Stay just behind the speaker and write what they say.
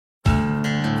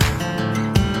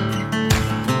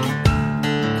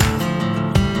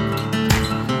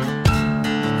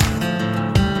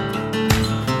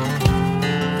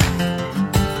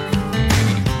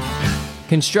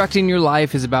Constructing your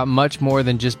life is about much more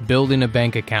than just building a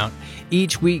bank account.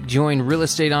 Each week, join real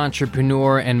estate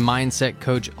entrepreneur and mindset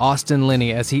coach Austin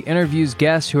Linney as he interviews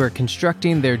guests who are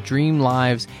constructing their dream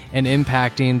lives and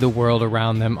impacting the world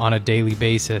around them on a daily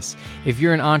basis. If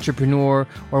you're an entrepreneur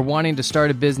or wanting to start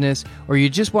a business, or you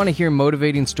just want to hear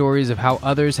motivating stories of how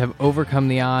others have overcome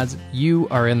the odds, you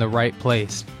are in the right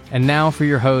place. And now for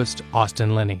your host,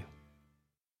 Austin Linney.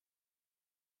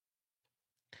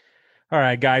 All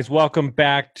right, guys, welcome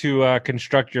back to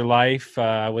Construct Your Life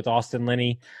with Austin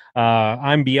Linney.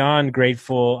 I'm beyond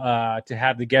grateful to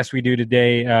have the guest we do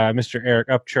today, Mr. Eric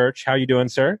Upchurch. How you doing,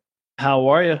 sir? How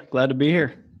are you? Glad to be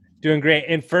here. Doing great.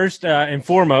 And first and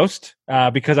foremost,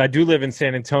 because I do live in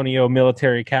San Antonio,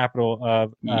 military capital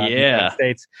of the United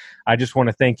States, I just want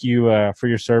to thank you for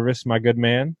your service, my good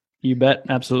man. You bet.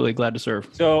 Absolutely. Glad to serve.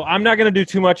 So I'm not going to do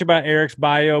too much about Eric's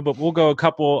bio, but we'll go a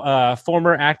couple.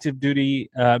 Former active duty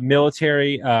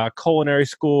military, culinary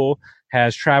school,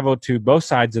 has traveled to both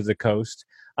sides of the coast,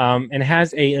 and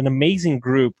has an amazing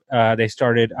group they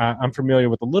started. I'm familiar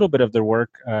with a little bit of their work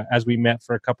as we met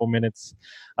for a couple minutes,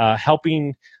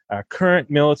 helping current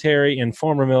military and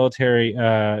former military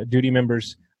duty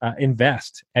members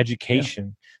invest, education.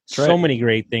 Yeah. So many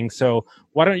great things. So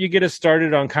why don't you get us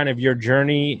started on kind of your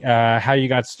journey, how you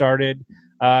got started,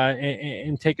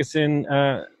 and take us in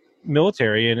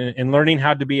military and learning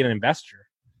how to be an investor.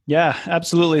 Yeah,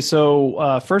 absolutely.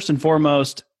 So first and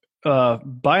foremost,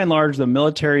 by and large, the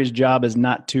military's job is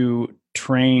not to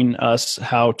train us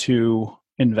how to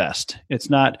invest. It's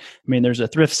not, I mean, there's a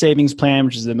thrift savings plan,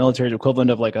 which is the military's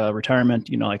equivalent of like a retirement,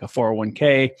 like a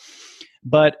 401k.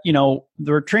 But,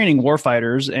 they're training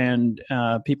warfighters and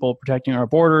people protecting our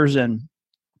borders. And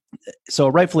so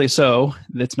rightfully so,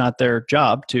 it's not their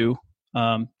job to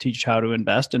teach how to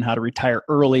invest and how to retire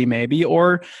early maybe,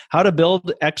 or how to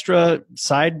build extra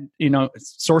side,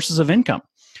 sources of income.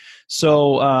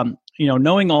 So,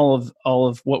 knowing all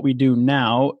of what we do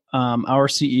now, our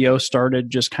CEO started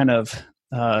just kind of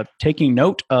taking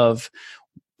note of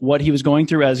what he was going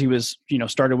through as he was,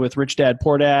 started with Rich Dad,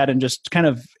 Poor Dad, and just kind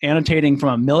of annotating from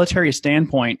a military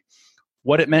standpoint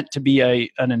what it meant to be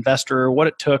an investor, what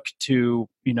it took to,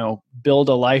 build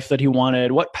a life that he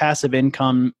wanted, what passive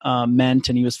income meant.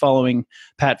 And he was following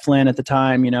Pat Flynn at the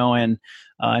time, and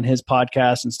his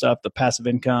podcast and stuff, the passive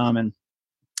income.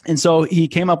 And so he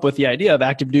came up with the idea of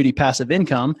active duty passive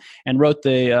income and wrote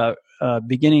the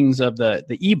beginnings of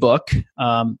the ebook,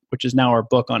 which is now our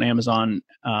book on Amazon,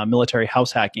 Military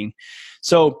House Hacking.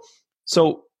 So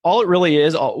all it really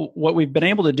is, what we've been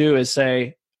able to do is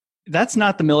say, that's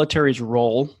not the military's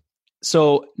role.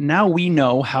 So now we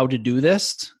know how to do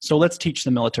this. So let's teach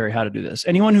the military how to do this.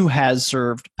 Anyone who has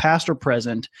served, past or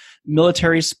present,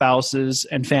 military spouses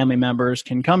and family members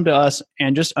can come to us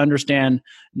and just understand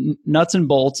nuts and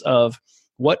bolts of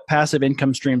what passive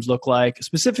income streams look like,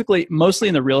 specifically, mostly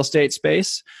in the real estate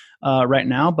space right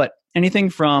now, but anything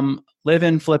from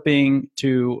live-in flipping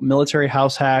to military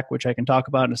house hack, which I can talk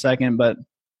about in a second, but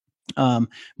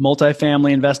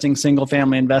multifamily investing, single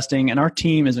family investing, and our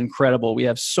team is incredible. We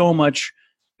have so much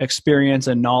experience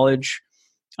and knowledge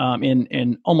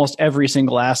in almost every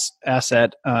single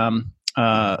asset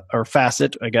or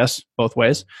facet, I guess, both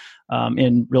ways,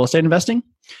 in real estate investing.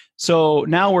 So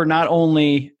now we're not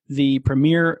only the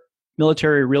premier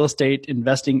military real estate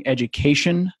investing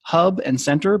education hub and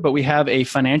center, but we have a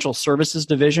financial services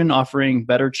division offering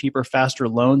better, cheaper, faster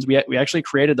loans. We actually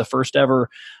created the first ever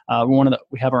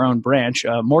we have our own branch,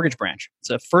 mortgage branch. It's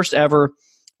a first ever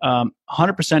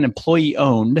 100% employee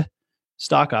owned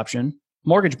stock option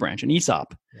mortgage branch, an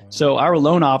ESOP. Wow. So our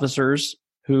loan officers,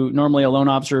 who normally a loan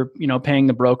officer, paying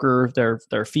the broker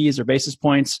their fees or basis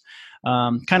points,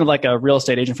 kind of like a real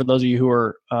estate agent for those of you who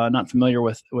are not familiar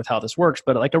with how this works,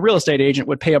 but like a real estate agent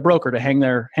would pay a broker to hang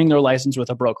their license with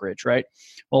a brokerage, right?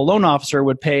 Well, a loan officer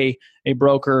would pay a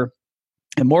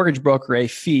mortgage broker, a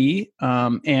fee.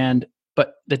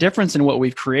 But the difference in what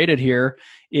we've created here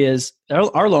is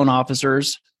our loan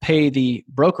officers pay the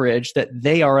brokerage that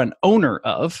they are an owner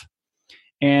of.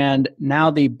 And now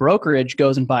the brokerage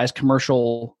goes and buys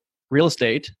commercial real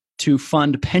estate to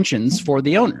fund pensions for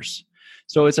the owners.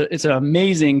 So it's an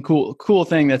amazing, cool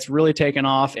thing that's really taken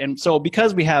off. And so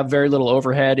because we have very little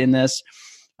overhead in this,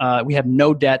 we have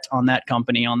no debt on that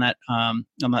company, on that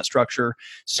structure.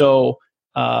 So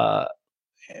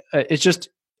it's just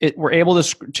we're able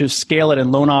to scale it,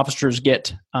 and loan officers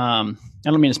get. I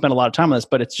don't mean to spend a lot of time on this,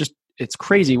 but it's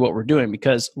crazy what we're doing,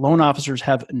 because loan officers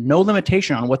have no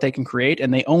limitation on what they can create,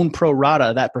 and they own pro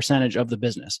rata that percentage of the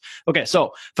business. Okay,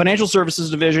 so financial services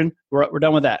division, we're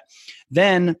done with that.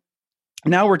 Then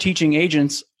now we're teaching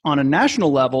agents on a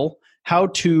national level how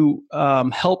to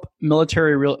help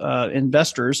military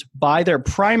investors buy their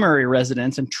primary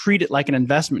residence and treat it like an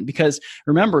investment. Because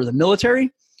remember, the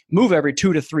military move every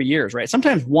 2 to 3 years, right?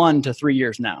 Sometimes 1 to 3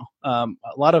 years now. A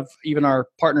lot of even our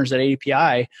partners at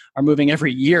API are moving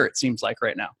every year, it seems like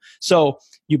right now. So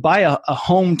you buy a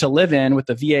home to live in with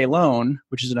the VA loan,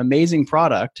 which is an amazing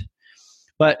product.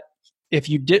 But if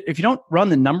you don't run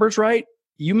the numbers right,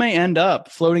 you may end up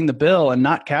floating the bill and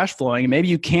not cash flowing. And maybe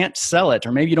you can't sell it,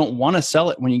 or maybe you don't want to sell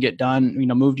it when you get done,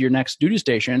 move to your next duty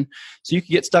station. So you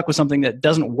could get stuck with something that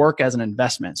doesn't work as an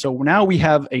investment. So now we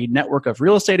have a network of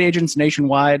real estate agents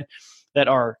nationwide that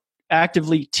are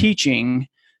actively teaching,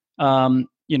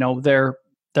 their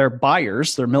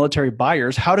buyers, their military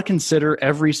buyers, how to consider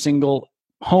every single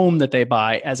home that they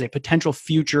buy as a potential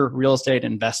future real estate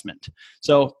investment.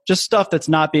 So just stuff that's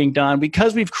not being done.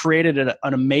 Because we've created an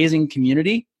amazing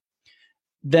community,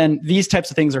 then these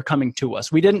types of things are coming to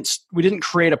us. We didn't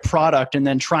create a product and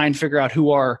then try and figure out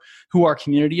who our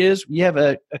community is. We have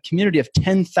a community of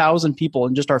 10,000 people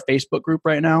in just our Facebook group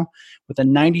right now with a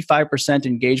 95%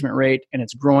 engagement rate, and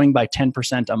it's growing by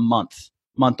 10% a month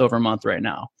over month right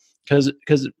now, because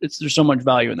there's so much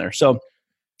value in there. So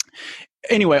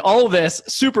anyway, all of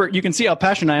this you can see how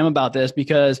passionate I am about this,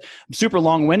 because I'm super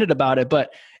long-winded about it,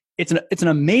 but it's an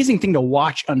amazing thing to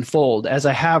watch unfold, as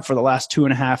I have for the last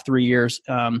 2.5, 3 years,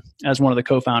 as one of the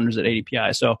co-founders at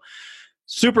ADPI. So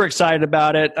super excited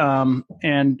about it.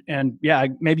 And yeah,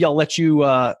 maybe I'll let you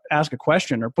ask a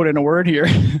question or put in a word here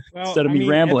instead of me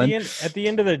rambling. At the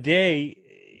end of the day,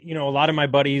 a lot of my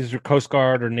buddies are Coast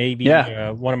Guard or Navy.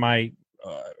 Yeah. One of my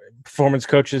performance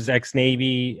coaches,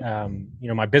 ex-Navy.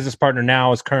 My business partner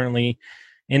now is currently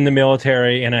in the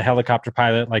military and a helicopter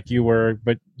pilot like you were,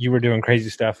 but you were doing crazy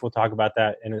stuff. We'll talk about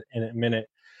that in a minute.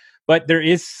 But there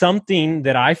is something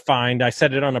that I find, I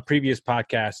said it on a previous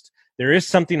podcast, there is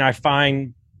something I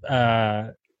find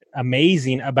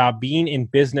amazing about being in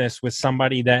business with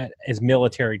somebody that is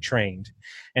military trained.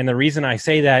 And the reason I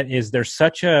say that is there's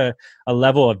such a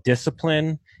level of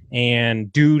discipline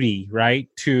and duty, right,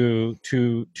 to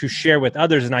share with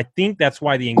others. And I think that's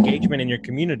why the engagement in your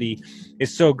community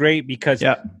is so great, because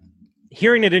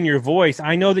hearing it in your voice,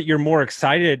 I know that you're more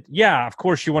excited. Yeah, of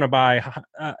course you want to buy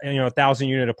a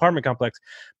 1,000-unit apartment complex,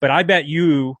 but I bet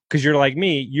you, because you're like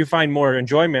me, you find more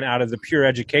enjoyment out of the pure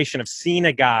education of seeing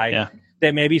a guy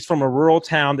that maybe is from a rural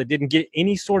town that didn't get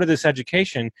any sort of this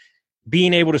education,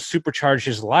 being able to supercharge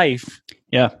his life,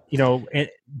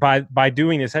 by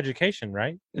doing this education,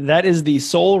 right? That is the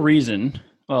sole reason,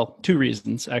 well, 2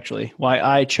 reasons actually, why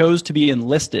I chose to be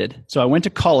enlisted. So I went to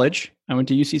college. I went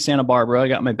to UC Santa Barbara. I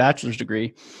got my bachelor's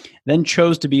degree, then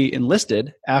chose to be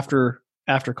enlisted after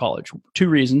college. 2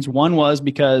 reasons. One was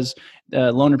because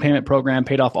the loan repayment program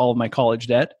paid off all of my college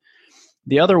debt.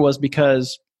 The other was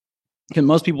because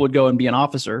most people would go and be an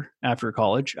officer after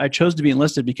college. I chose to be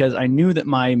enlisted because I knew that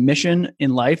my mission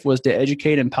in life was to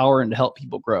educate, empower, and to help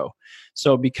people grow.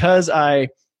 So because I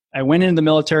went into the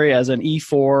military as an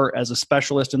E4, as a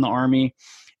specialist in the Army,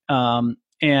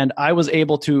 and I was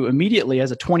able to immediately,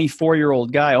 as a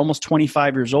 24-year-old guy, almost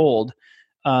 25 years old,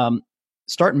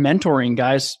 start mentoring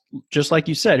guys, just like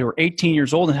you said, who are 18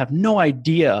 years old and have no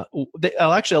idea.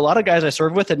 Actually, a lot of guys I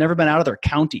served with had never been out of their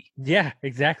county. Yeah,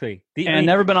 exactly.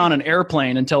 Never been on an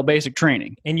airplane until basic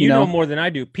training. And you know more than I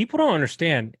do. People don't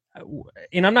understand.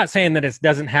 And I'm not saying that it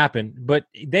doesn't happen, but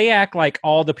they act like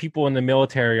all the people in the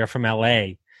military are from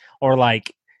LA or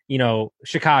like,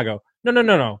 Chicago.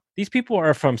 No. These people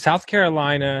are from South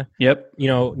Carolina,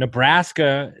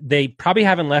 Nebraska. They probably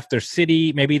haven't left their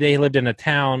city. Maybe they lived in a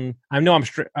town. I know I'm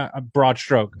a broad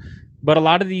stroke, but a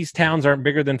lot of these towns aren't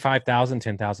bigger than 5,000,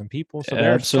 10,000 people. So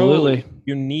they're absolutely so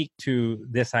unique to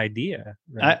this idea.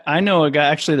 Right? I know a guy,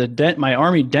 actually, my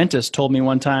Army dentist told me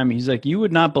one time, he's like, you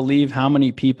would not believe how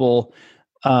many people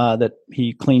that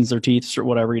he cleans their teeth or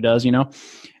whatever he does,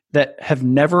 that have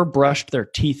never brushed their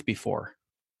teeth before.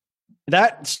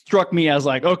 That struck me as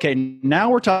like, okay,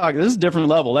 now we're talking, this is a different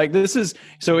level. Like this is,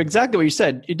 so exactly what you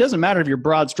said. It doesn't matter if you're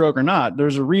broad stroke or not.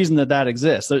 There's a reason that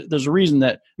exists. There's a reason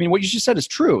that, what you just said is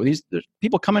true. There's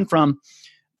people coming from,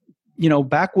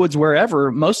 backwoods,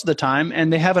 wherever, most of the time,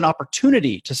 and they have an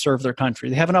opportunity to serve their country.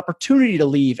 They have an opportunity to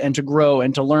leave and to grow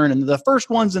and to learn. And they're the first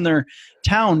ones in their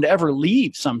town to ever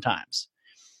leave sometimes.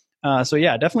 So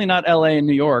yeah, definitely not LA and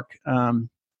New York.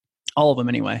 All of them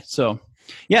anyway. So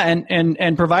yeah,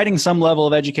 and providing some level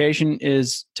of education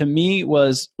to me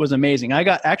was amazing. I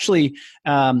got actually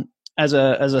as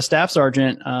a staff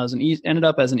sergeant, ended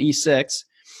up as an E6,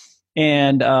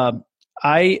 and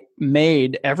I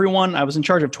made everyone. I was in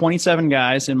charge of 27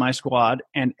 guys in my squad,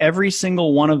 and every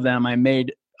single one of them I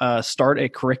made start a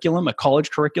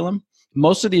college curriculum,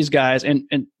 most of these guys,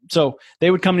 and so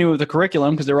they would come to me with a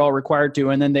curriculum because they're all required to,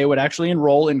 and then they would actually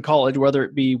enroll in college, whether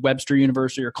it be Webster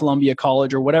University or Columbia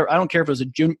College or whatever. I don't care if it was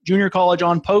a junior college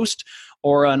on post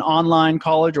or an online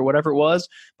college or whatever it was,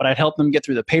 but I'd help them get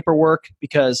through the paperwork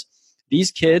because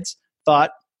these kids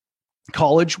thought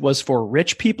college was for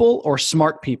rich people or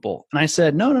smart people. And I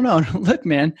said, no. Look,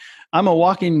 man, I'm a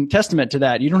walking testament to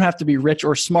that. You don't have to be rich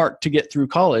or smart to get through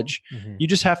college. Mm-hmm. You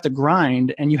just have to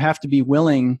grind, and you have to be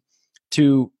willing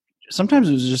to, sometimes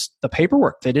it was just the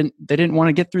paperwork. They didn't want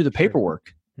to get through the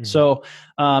paperwork. Mm-hmm. So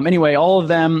anyway, all of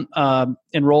them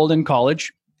enrolled in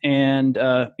college and,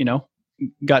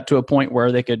 got to a point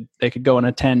where they could go and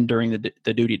attend during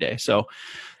the duty day. So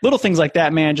little things like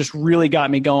that, man, just really got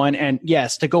me going. And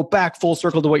yes, to go back full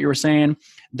circle to what you were saying,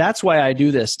 that's why I do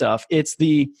this stuff. It's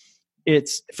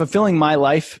fulfilling my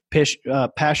life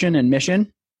passion and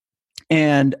mission.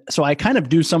 And so I kind of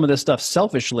do some of this stuff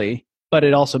selfishly, but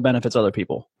it also benefits other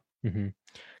people. Mm-hmm.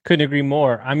 Couldn't agree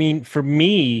more. I mean, for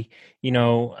me,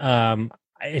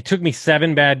 it took me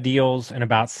 7 bad deals and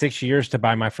about 6 years to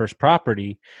buy my first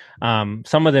property.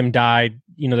 Some of them died,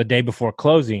 the day before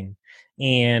closing.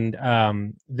 And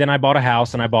then I bought a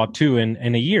house, and I bought 2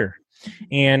 in a year.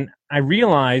 And I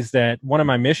realized that one of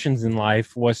my missions in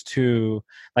life was to,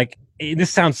 this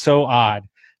sounds so odd,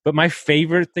 but my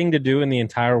favorite thing to do in the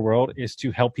entire world is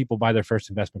to help people buy their first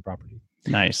investment property.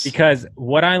 Nice. Because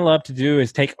what I love to do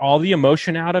is take all the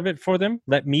emotion out of it for them.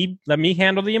 Let me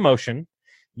handle the emotion.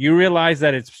 You realize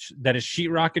that it's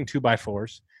sheetrock and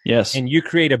 2x4s. Yes. And you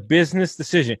create a business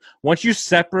decision. Once you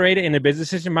separate it in a business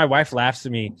decision, my wife laughs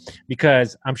at me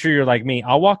because I'm sure you're like me.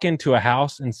 I'll walk into a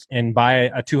house and buy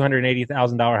a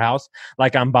 $280,000 house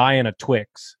like I'm buying a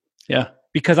Twix. Yeah.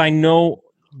 Because I know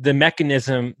the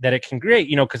mechanism that it can create,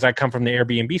 because I come from the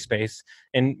Airbnb space,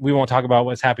 and we won't talk about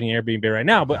what's happening in Airbnb right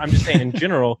now, but I'm just saying in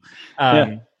general,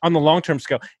 on the long-term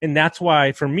scale. And that's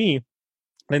why for me,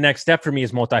 the next step for me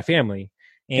is multifamily.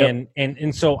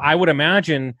 And so I would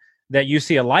imagine that you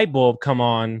see a light bulb come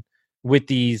on with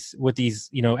these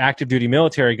active duty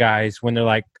military guys when they're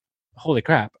like, holy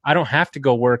crap, I don't have to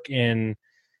go work in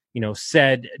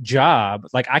said job.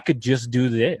 Like, I could just do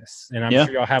this. And I'm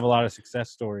sure y'all have a lot of success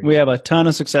stories. We have a ton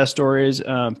of success stories,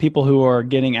 people who are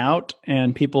getting out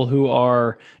and people who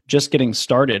are just getting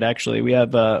started. Actually, we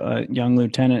have a young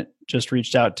lieutenant just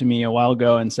reached out to me a while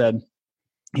ago and said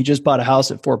he just bought a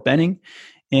house at Fort Benning,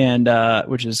 and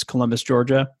which is Columbus,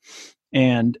 Georgia.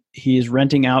 And he is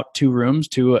renting out 2 rooms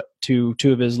to 2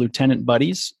 of his lieutenant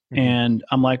buddies. Mm-hmm. And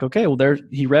I'm like, okay, well,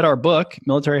 he read our book,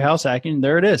 Military House Hacking.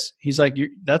 There it is. He's like,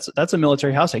 that's a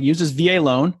military house hack. He uses VA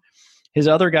loan. His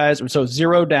other guys, so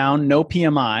 0 down, no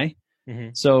PMI. Mm-hmm.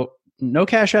 So no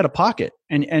cash out of pocket.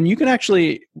 And you can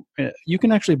actually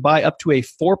buy up to a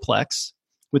 4-plex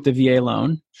with the VA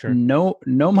loan. Sure. No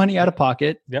money out of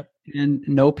pocket. Yep. And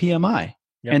no PMI.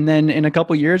 Yep. And then in a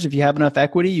couple of years, if you have enough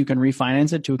equity, you can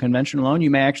refinance it to a conventional loan.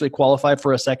 You may actually qualify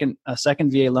for a second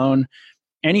VA loan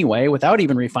anyway, without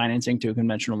even refinancing to a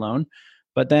conventional loan.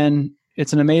 But then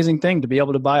it's an amazing thing to be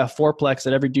able to buy a 4-plex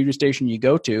at every duty station you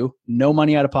go to, no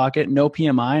money out of pocket, no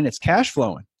PMI, and it's cash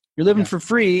flowing. You're living for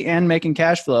free and making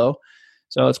cash flow.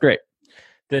 So it's great.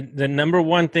 The number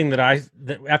one thing that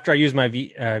after I used my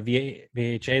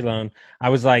VHA loan, I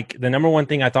was like, the number one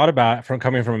thing I thought about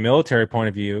coming from a military point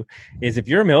of view is if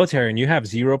you're a military and you have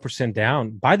 0% down,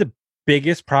 buy the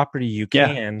biggest property you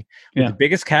can with the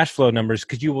biggest cash flow numbers,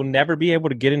 because you will never be able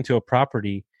to get into a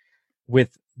property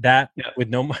with that with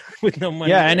no money.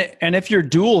 Yeah, and if you're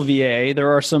dual VA, there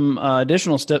are some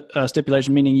additional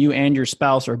stipulations, meaning you and your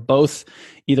spouse are both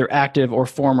either active or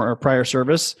former or prior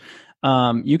service.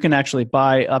 You can actually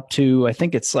buy up to, I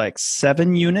think it's like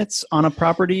 7 units on a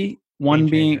property,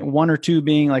 one or two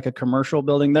being like a commercial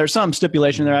building. There's some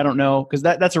stipulation there. I don't know, because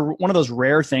that's one of those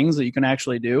rare things that you can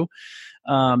actually do.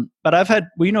 But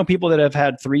we know people that have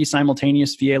had 3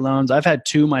 simultaneous VA loans. I've had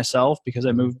 2 myself because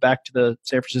I moved back to the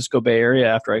San Francisco Bay Area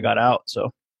after I got out.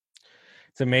 So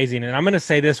it's amazing. And I'm going to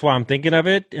say this while I'm thinking of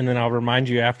it, and then I'll remind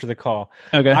you after the call.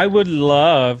 Okay. I would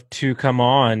love to come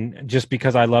on just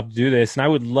because I love to do this. And I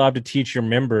would love to teach your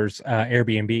members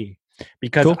Airbnb,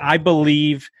 because cool. I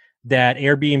believe that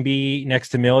Airbnb next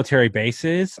to military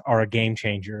bases are a game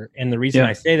changer. And the reason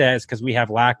I say that is because we have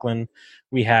Lackland,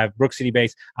 we have Brook City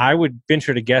Base. I would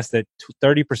venture to guess that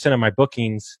 30% of my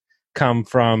bookings come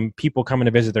from people coming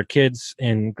to visit their kids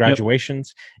in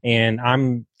graduations. And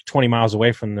I'm 20 miles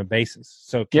away from the bases.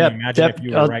 So can you imagine if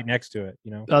you were right next to it,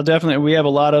 Definitely. We have a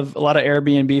lot of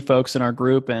Airbnb folks in our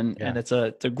group, and it's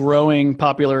a growing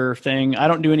popular thing. I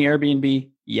don't do any Airbnb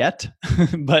yet,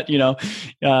 but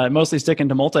mostly sticking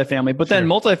to multifamily. But then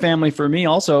multifamily for me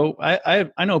also,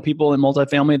 I know people in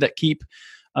multifamily that keep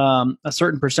a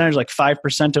certain percentage, like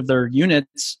 5% of their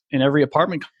units in every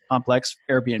apartment complex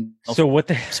Airbnb. So what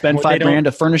they spend what they $5,000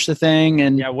 to furnish the thing,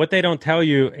 and what they don't tell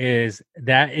you is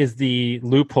that is the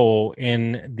loophole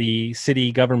in the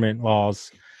city government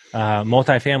laws.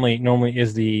 Multifamily normally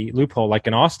is the loophole. Like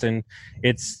in Austin,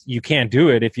 you can't do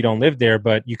it if you don't live there,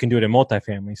 but you can do it in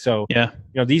multifamily. So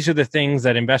these are the things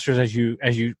that investors, as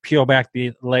you peel back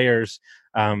the layers,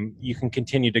 you can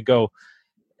continue to go.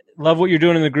 Love what you're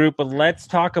doing in the group, but let's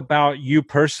talk about you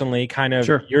personally, kind of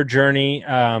your journey.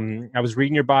 I was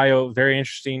reading your bio, very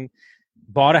interesting.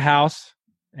 Bought a house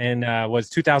and was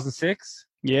 2006.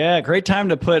 Yeah, great time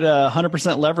to put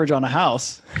 100% leverage on a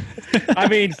house. I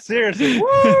mean, seriously.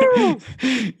 Woo!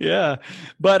 Yeah,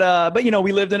 but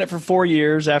we lived in it for 4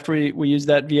 years after we used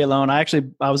that VA loan. I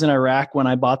was in Iraq when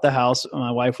I bought the house.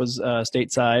 My wife was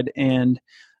stateside, and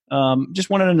just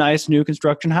wanted a nice new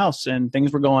construction house, and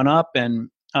things were going up, and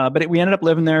but we ended up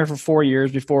living there for 4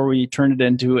 years before we turned it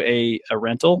into a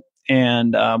rental.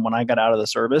 And when I got out of the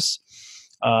service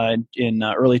in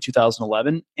early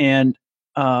 2011, and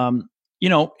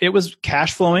it was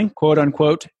cash flowing, quote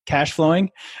unquote, cash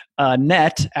flowing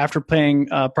net after paying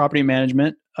property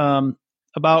management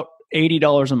about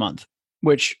 $80 a month,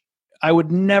 which I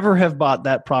would never have bought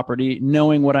that property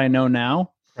knowing what I know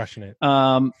now. Crushing it.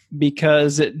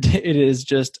 Because it is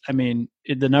just,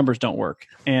 the numbers don't work.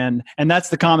 And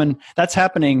that's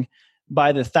happening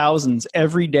by the thousands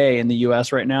every day in the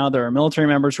US right now. There are military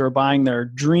members who are buying their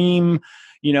dream,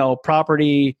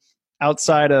 property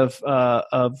outside of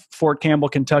Fort Campbell,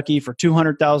 Kentucky for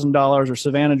 $200,000, or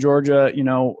Savannah, Georgia,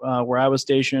 where I was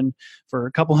stationed, for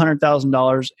a couple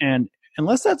 $100,000. And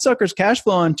unless that sucker's cash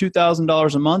flowing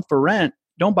 $2,000 a month for rent,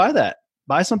 don't buy that.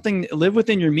 Buy something, live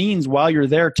within your means while you're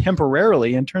there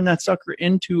temporarily, and turn that sucker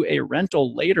into a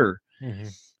rental later. Mm-hmm.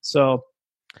 So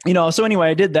anyway,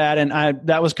 I did that, and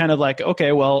that was kind of like,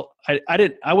 okay, well,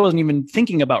 I wasn't even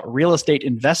thinking about real estate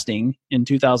investing in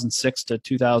 2006 to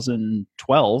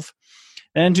 2012.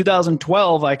 And in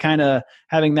 2012, I kind of,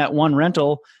 having that one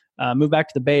rental, moved back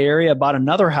to the Bay Area, bought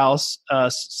another house,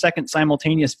 second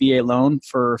simultaneous VA loan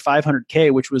for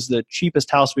 $500K, which was the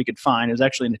cheapest house we could find. It was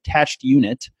actually an attached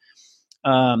unit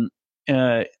at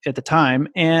the time.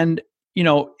 And,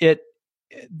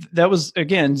 that was,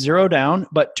 again, zero down,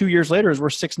 but 2 years later we're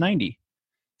 $690.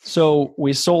 So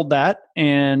we sold that,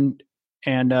 and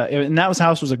that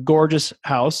house was a gorgeous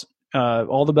house,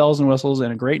 all the bells and whistles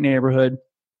in a great neighborhood.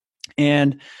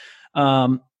 And,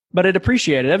 but it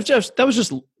appreciated. That was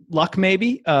just luck,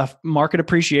 maybe, market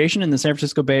appreciation in the San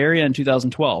Francisco Bay Area in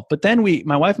 2012. But then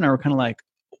my wife and I were kind of like,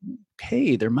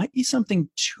 hey, there might be something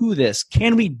to this.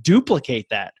 Can we duplicate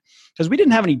that? Because we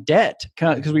didn't have any debt,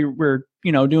 because we were,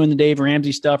 doing the Dave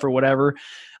Ramsey stuff or whatever,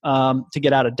 to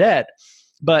get out of debt.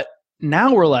 But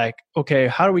now we're like, okay,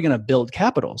 how are we going to build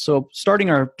capital? So starting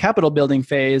our capital building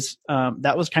phase,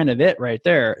 that was kind of it right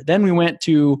there. Then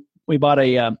we bought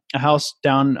a house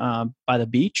down by the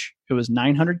beach. It was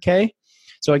 $900K.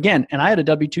 So again, and I had a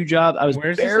W-2 job. I was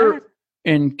there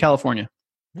in California.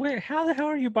 How the hell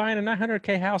are you buying a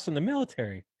 $900K house in the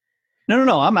military?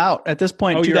 No. I'm out at this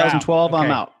point. 2012, okay.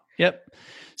 I'm out. Yep.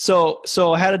 So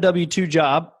I had a W-2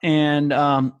 job, and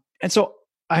so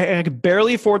I could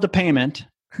barely afford the payment,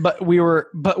 but we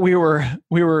were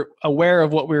aware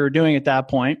of what we were doing at that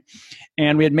point,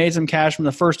 and we had made some cash from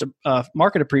the first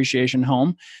market appreciation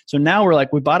home. So now we're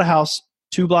like, we bought a house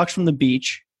 2 blocks from the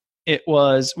beach.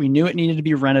 We knew it needed to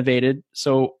be renovated.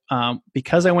 So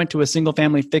because I went to a single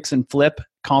family fix and flip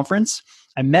conference,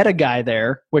 I met a guy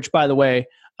there, which, by the way,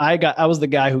 I was the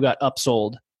guy who got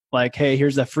upsold. Like, hey,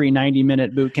 here's a free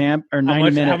 90-minute boot camp, or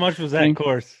 90-minute. How much was that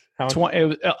course? It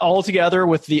was, all together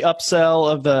with the upsell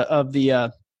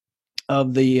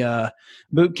of the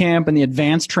boot camp and the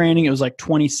advanced training, it was like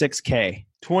 $26K.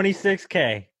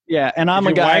 $26K. Yeah, and I'm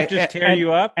Did a guy. Wife just tear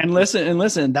you up. And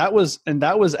listen. That was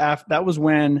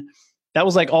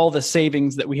like all the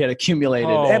savings that we had accumulated.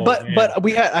 Oh, but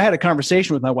I had a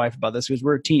conversation with my wife about this, because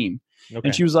we're a team,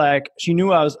 and she was like, she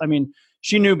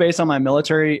knew based on my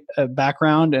military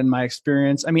background and my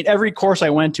experience. Every course I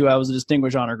went to, I was a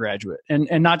distinguished honor graduate, and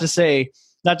not to say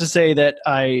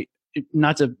that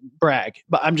not to brag,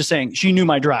 but I'm just saying she knew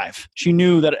my drive. She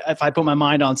knew that if I put my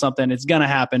mind on something, it's going to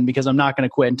happen, because I'm not going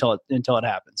to quit until it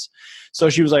happens.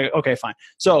 So she was like, okay, fine.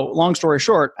 So long story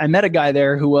short, I met a guy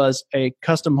there who was a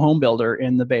custom home builder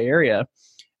in the Bay Area,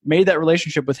 made that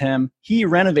relationship with him. He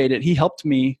renovated. He helped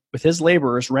me with his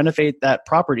laborers renovate that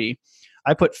property.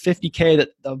 I put $50K,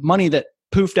 the money that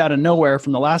poofed out of nowhere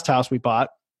from the last house we bought,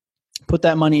 put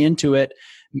that money into it,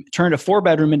 turned a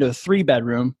 4-bedroom into a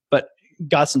 3-bedroom, but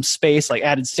got some space, like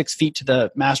added 6 feet to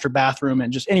the master bathroom,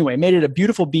 and just anyway, made it a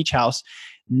beautiful beach house.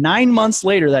 9 months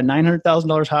later, that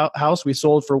 $900,000 house we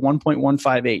sold for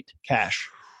 1.158 cash.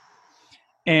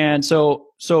 And so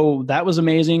that was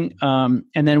amazing. And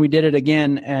then we did it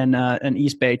again in an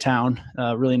East Bay town,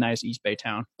 really nice East Bay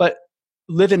town, but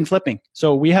live in flipping.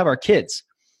 So we have our kids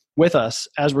with us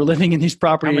as we're living in these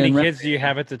properties. How many kids do you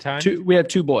have at the time? We have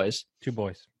 2 boys. 2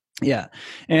 boys. Yeah.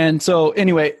 And so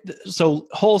anyway, so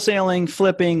wholesaling,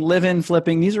 flipping, live-in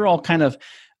flipping, these are all kind of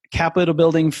capital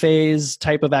building phase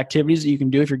type of activities that you can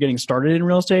do if you're getting started in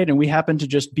real estate. And we happen to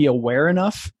just be aware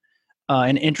enough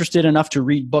and interested enough to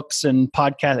read books and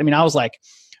podcasts. I mean, I was like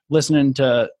listening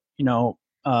to,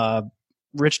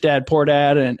 Rich Dad, Poor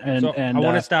Dad, and I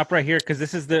want to stop right here because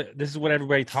this is what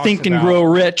everybody talks about. Think and Grow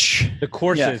Rich. The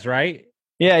courses, right?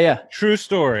 Yeah. True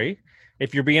story.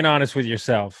 If you're being honest with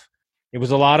yourself, it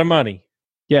was a lot of money.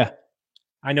 Yeah.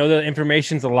 I know the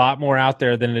information's a lot more out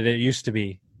there than it used to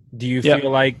be. Do you feel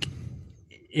like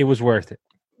it was worth it?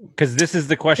 Because this is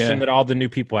the question that all the new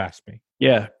people ask me.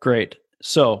 Yeah, great.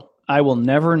 So I will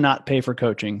never not pay for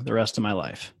coaching the rest of my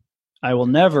life. I will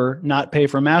never not pay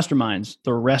for masterminds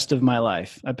the rest of my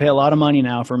life. I pay a lot of money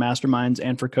now for masterminds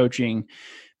and for coaching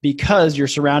because you're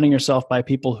surrounding yourself by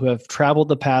people who have traveled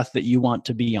the path that you want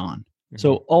to be on. Mm-hmm.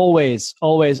 So always,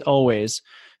 always, always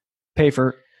pay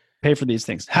for these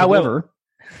things. However,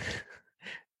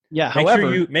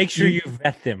 make sure you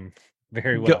vet them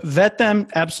very well. Vet them,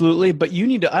 absolutely. But you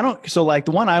need to, so like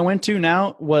the one I went to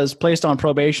now was placed on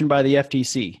probation by the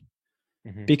FTC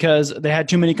because they had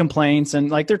too many complaints, and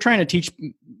like they're trying to teach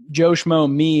Joe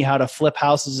Schmo me how to flip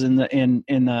houses in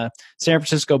the San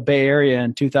Francisco Bay Area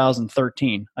in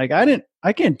 2013. Like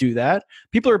I can't do that.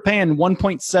 People are paying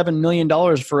 $1.7 million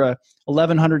for a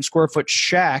 1,100 square foot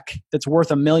shack that's worth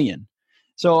 $1 million.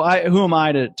 So who am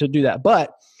I to do that?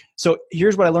 But so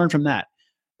here's what I learned from that.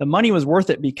 The money was worth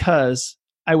it because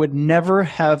I would never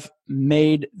have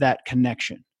made that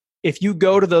connection. If you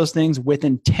go to those things with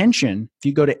intention, if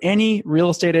you go to any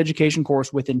real estate education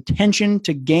course with intention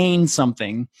to gain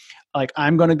something, like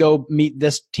I'm going to go meet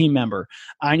this team member,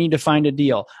 I need to find a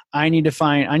deal, I need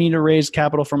to raise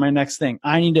capital for my next thing.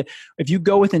 If you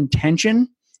go with intention,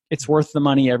 it's worth the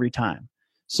money every time.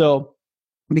 So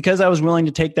because I was willing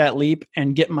to take that leap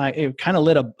and it kind of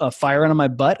lit a fire under my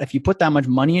butt. If you put that much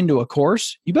money into a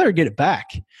course, you better get it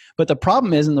back. But the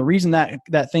problem is, and the reason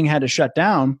that thing had to shut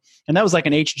down, and that was like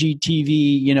an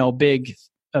HGTV,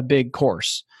 a big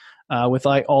course with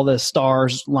like all the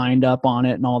stars lined up on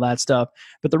it and all that stuff.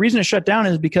 But the reason it shut down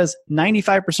is because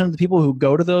 95% of the people who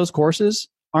go to those courses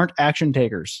aren't action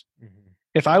takers. Mm-hmm.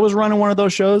 If I was running one of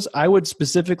those shows, I would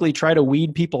specifically try to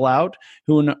weed people out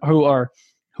who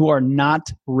are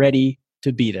not ready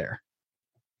to be there.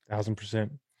 1,000%.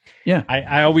 Yeah.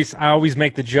 I always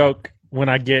make the joke when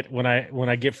I get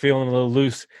feeling a little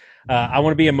loose. I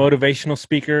want to be a motivational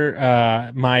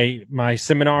speaker. My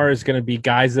seminar is going to be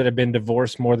guys that have been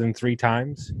divorced more than 3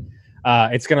 times.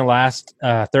 It's going to last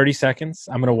 30 seconds.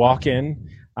 I'm going to walk in.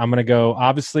 I'm going to go,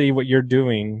 obviously what you're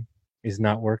doing is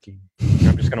not working.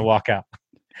 I'm just going to walk out.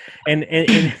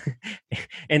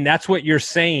 And that's what you're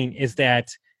saying is that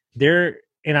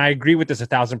and I agree with this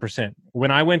 1,000%.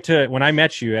 When I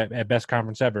met you at Best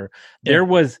Conference Ever, there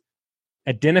was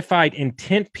identified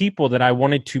intent people that I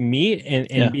wanted to meet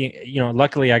and be,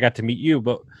 luckily I got to meet you.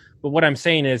 But what I'm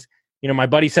saying is, my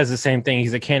buddy says the same thing.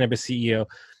 He's a cannabis CEO.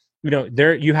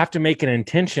 You have to make an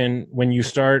intention when you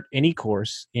start any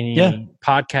course, any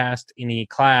podcast, any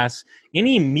class,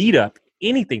 any meetup,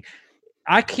 anything.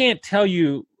 I can't tell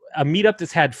you a meetup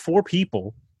that's had 4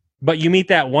 people, but you meet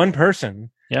that one person.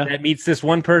 Yeah. That meets this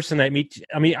one person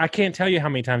I can't tell you how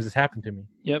many times this happened to me.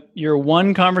 Yep. You're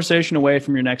one conversation away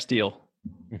from your next deal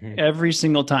every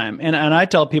single time. And I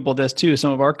tell people this too.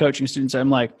 Some of our coaching students, I'm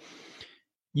like,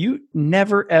 you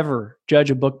never, ever judge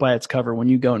a book by its cover when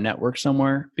you go network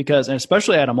somewhere, because, and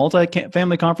especially at a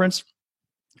multi-family conference,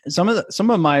 some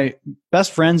of my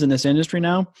best friends in this industry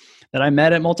now that I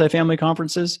met at multifamily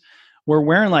conferences were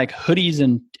wearing like hoodies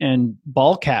and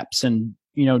ball caps and,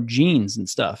 jeans and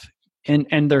stuff.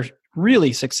 And they're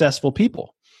really successful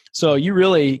people. So you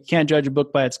really can't judge a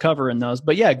book by its cover in those.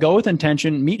 But yeah, go with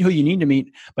intention, meet who you need to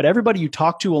meet. But everybody you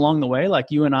talk to along the way, like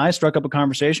you and I struck up a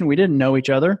conversation, we didn't know each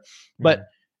other. But,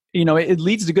 it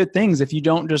leads to good things if you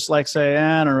don't just like say,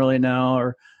 I don't really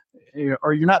know,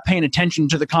 or you're not paying attention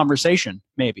to the conversation,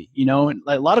 maybe. And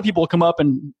a lot of people come up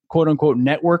and quote unquote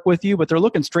network with you, but they're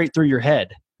looking straight through your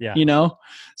head. Yeah.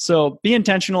 So be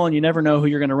intentional, and you never know who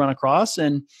you're going to run across.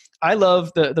 And I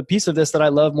love the piece of this that I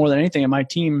love more than anything. And my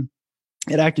team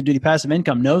at Active Duty Passive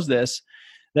Income knows this,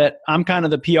 that I'm kind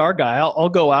of the PR guy. I'll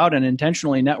go out and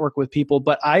intentionally network with people,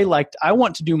 but I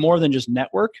want to do more than just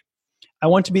network. I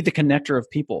want to be the connector of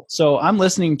people. So I'm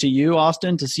listening to you,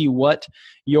 Austin, to see what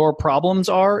your problems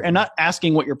are, and not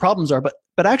asking what your problems are, but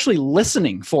actually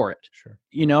listening for it. Sure.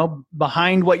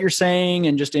 Behind what you're saying,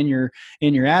 and just in your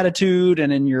attitude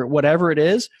and in your whatever it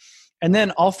is. And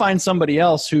then I'll find somebody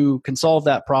else who can solve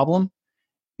that problem.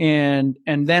 And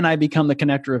then I become the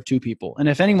connector of two people. And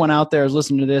if anyone out there is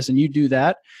listening to this and you do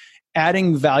that,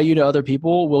 adding value to other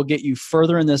people will get you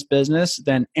further in this business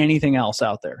than anything else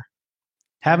out there.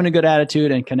 Having a good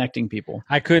attitude and connecting people.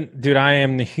 I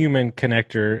am the human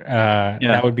connector.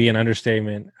 That would be an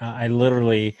understatement. I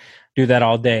literally do that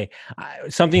all day.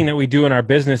 Something that we do in our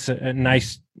business, a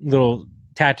nice little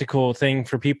tactical thing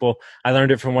for people. I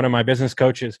learned it from one of my business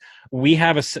coaches. I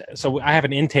have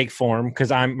an intake form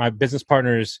because my business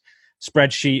partner is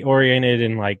spreadsheet oriented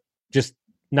and like just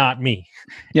not me.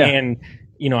 Yeah. And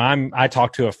I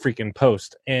talk to a freaking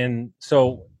post. And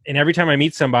every time I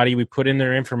meet somebody, we put in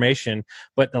their information,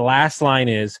 but the last line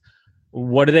is,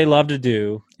 what do they love to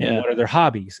do? And what are their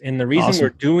hobbies? And the reason we're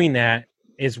doing that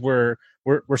is we're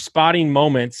spotting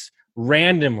moments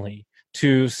randomly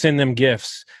to send them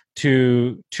gifts,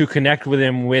 to connect with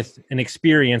them with an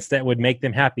experience that would make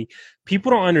them happy.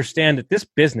 People don't understand that this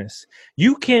business,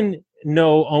 you can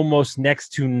know almost next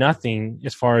to nothing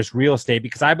as far as real estate,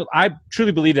 because I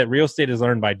truly believe that real estate is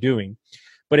learned by doing.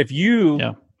 But if you,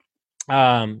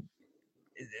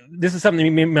 this is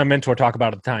something me and my mentor talk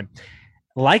about at the time.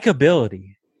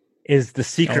 Likability is the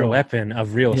secret weapon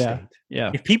of real estate.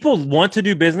 Yeah. If people want to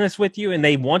do business with you and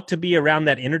they want to be around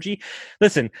that energy,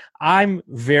 listen, I'm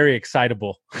very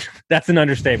excitable. That's an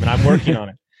understatement. I'm working on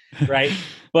it. Right.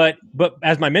 But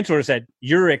as my mentor said,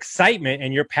 your excitement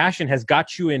and your passion has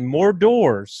got you in more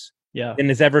doors than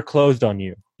has ever closed on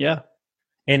you. Yeah.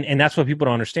 And that's what people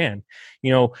don't understand.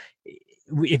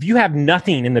 If you have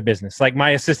nothing in the business, like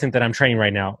my assistant that I'm training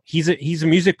right now, he's a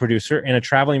music producer and a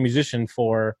traveling musician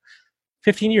for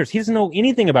 15 years. He doesn't know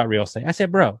anything about real estate. I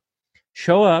said, bro,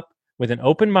 show up with an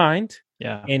open mind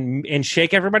and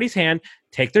shake everybody's hand,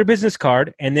 take their business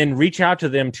card, and then reach out to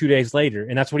them 2 days later.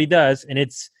 And that's what he does. And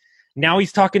now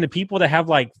he's talking to people that have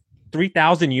like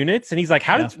 3,000 units. And he's like,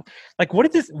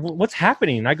 what's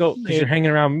happening? And I go, because you're hanging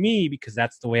around me, because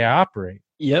that's the way I operate.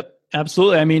 Yep.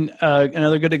 Absolutely. I mean,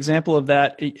 another good example of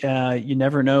that, you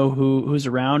never know who's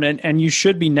around, and you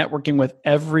should be networking with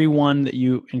everyone that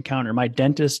you encounter. My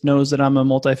dentist knows that I'm a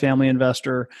multifamily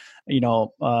investor.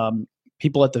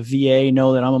 People at the VA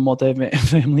know that I'm a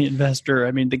multifamily investor.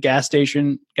 I mean, the gas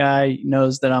station guy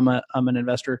knows that I'm an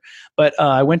investor. But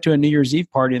I went to a New Year's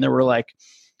Eve party, and there were like,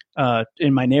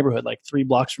 in my neighborhood, like 3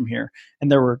 blocks from here,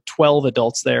 and there were 12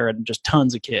 adults there and just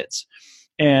tons of kids.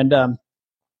 And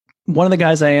one of the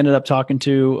guys I ended up talking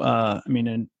to,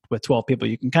 with 12 people,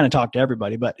 you can kind of talk to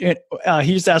everybody, but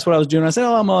he just asked what I was doing. I said,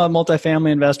 I'm a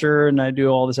multifamily investor and I do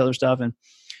all this other stuff. And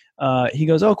he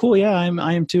goes, oh, cool. Yeah,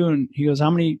 I am too. And he goes, how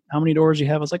many doors do you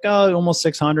have? I was like, oh, almost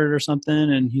 600 or something.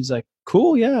 And he's like,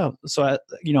 cool. Yeah. So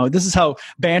this is how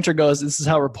banter goes. This is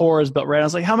how rapport is built, right? I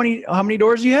was like, how many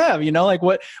doors do you have?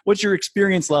 What's your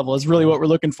experience level is really what we're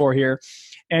looking for here.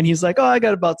 And he's like, oh, I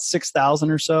got about 6,000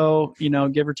 or so,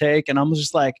 give or take. And I was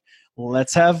just like,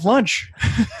 let's have lunch.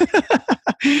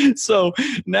 So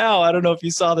now, I don't know if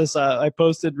you saw this. I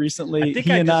posted recently. I think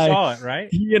I saw it, right?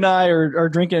 He and I are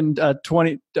drinking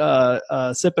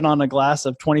sipping on a glass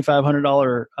of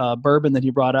 $2,500 bourbon that he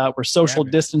brought out. We're social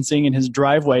distancing in his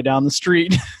driveway down the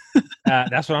street.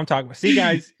 That's what I'm talking about. See,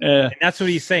 guys, and that's what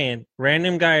he's saying.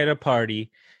 Random guy at a party.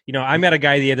 I met a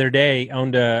guy the other day,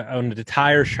 owned a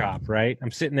tire shop, right?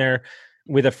 I'm sitting there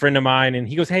with a friend of mine, and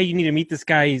he goes, hey, you need to meet this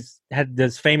guy. He's had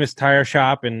this famous tire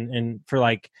shop and for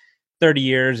like 30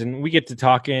 years. And we get to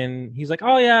talking. He's like,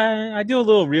 oh, yeah, I do a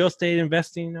little real estate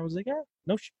investing. I was like, yeah,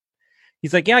 no shit.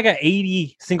 He's like, yeah, I got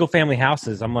 80 single family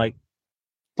houses. I'm like,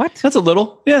 what? That's a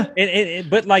little, yeah.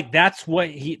 But like, that's what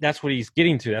he's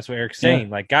getting to. That's what Eric's saying.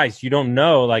 Yeah. Like, guys, you don't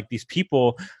know, like these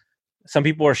people, some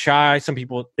people are shy. Some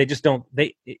people, they just don't,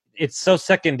 it's so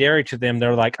secondary to them.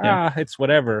 They're like, it's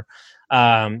whatever.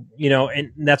 And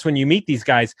that's when you meet these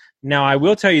guys. Now, I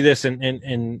will tell you this,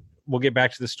 and we'll get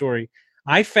back to the story.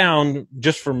 I found,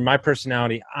 just from my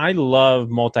personality, I love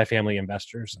multifamily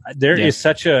investors. There is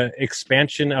such a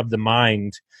expansion of the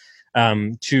mind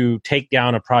to take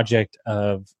down a project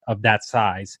of that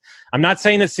size. I'm not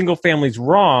saying that single family is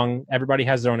wrong. Everybody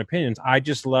has their own opinions. I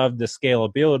just love the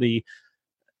scalability,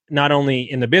 not only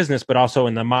in the business, but also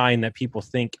in the mind that people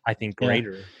think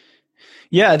greater.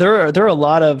 Yeah, there are a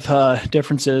lot of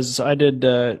differences. I did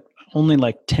only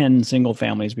like 10 single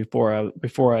families before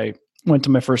I went to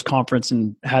my first conference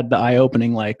and had the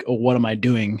eye-opening, like, oh, what am I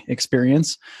doing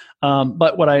experience.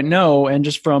 But what I know, and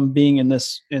just from being in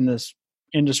this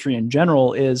industry in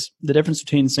general, is the difference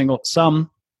between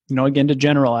again, to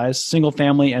generalize, single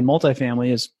family and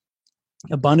multifamily is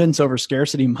abundance over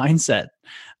scarcity mindset.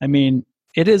 I mean,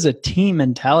 it is a team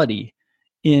mentality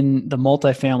in the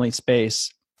multifamily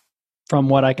space from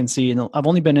what I can see. And I've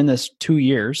only been in this 2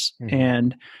 years,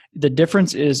 and the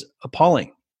difference is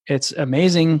appalling. It's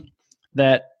amazing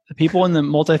that the people in the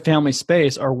multifamily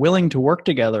space are willing to work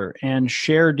together and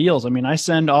share deals. I mean, I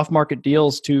send off-market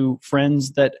deals to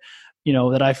friends that,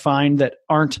 that I find that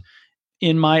aren't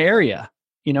in my area,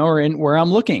 or in where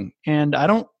I'm looking, and I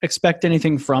don't expect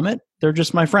anything from it. They're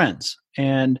just my friends.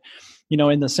 And,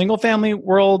 in the single family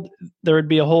world, there would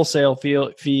be a wholesale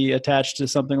fee attached to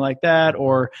something like that,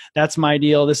 or that's my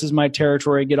deal. This is my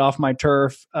territory. Get off my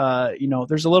turf.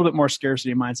 There's a little bit more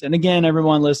scarcity mindset. And again,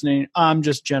 everyone listening, I'm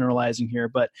just generalizing here,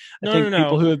 but I think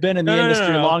people who have been in the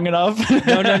industry long enough.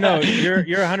 No. You're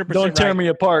 100% Don't tear me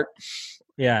apart.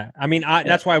 Yeah. I mean,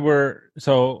 that's why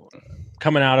so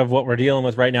coming out of what we're dealing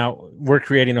with right now, we're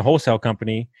creating a wholesale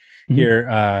company here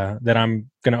that I'm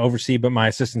going to oversee, but my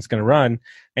assistant's going to run.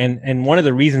 And one of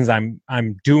the reasons I'm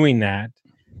doing that,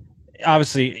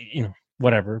 obviously,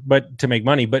 whatever, but to make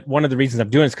money. But one of the reasons I'm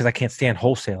doing it is because I can't stand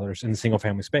wholesalers in the single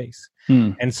family space.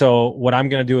 And so what I'm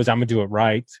going to do is I'm going to do it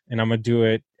right, and I'm going to do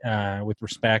it with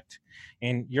respect.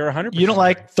 And you're 100%. You don't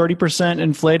like 30%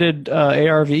 inflated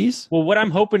ARVs? Well, what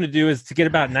I'm hoping to do is to get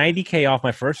about $90K off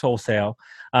my first wholesale.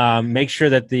 Make sure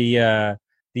that the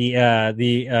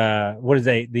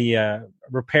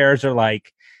repairs are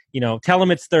like, tell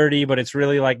them it's 30, but it's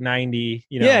really like 90.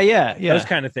 Yeah. Those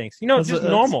kind of things. Just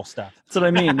normal stuff. That's what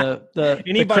I mean. The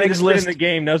Anybody that's been in the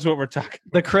game knows what we're talking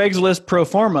about. The Craigslist pro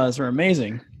formas are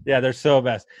amazing. Yeah, they're so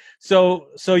best. So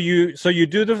you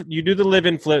do the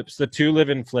live-in flips, the 2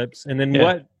 live-in flips, and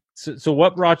then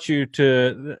what brought you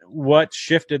to what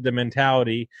shifted the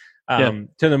mentality to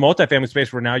the multifamily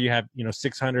space where now you have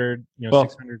 600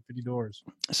 650 doors.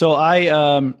 So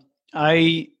I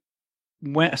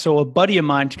went. So a buddy of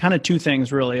mine, kind of two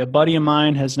things really. A buddy of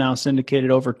mine has now syndicated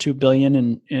over $2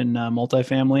 billion in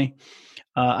multifamily.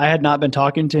 I had not been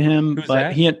talking to him,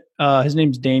 but his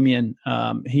name's Damien.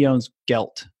 He owns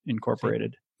Gelt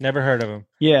Incorporated. Never heard of him.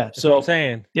 Yeah. That's what I'm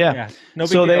saying. Yeah. No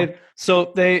big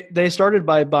deal. They started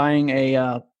by buying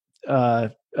a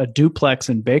duplex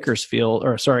in Bakersfield,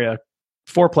 a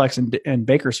fourplex in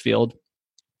Bakersfield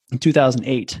in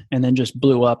 2008, and then just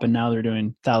blew up, and now they're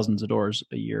doing thousands of doors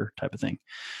a year type of thing.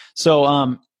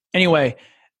 So anyway,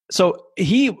 so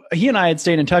he and I had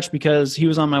stayed in touch because he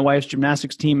was on my wife's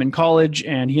gymnastics team in college,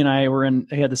 and he and I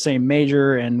he had the same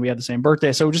major and we had the same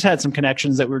birthday. So we just had some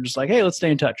connections that we were just like, hey, let's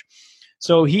stay in touch.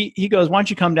 So he goes, why don't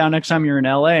you come down next time you're in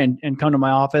LA and come to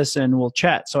my office and we'll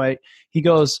chat. So he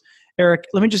goes, Eric,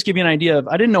 let me just give you an idea of,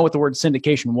 I didn't know what the word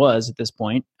syndication was at this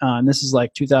point. And this is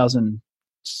like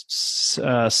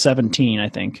 2017, I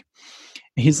think.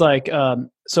 He's like,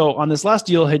 so on this last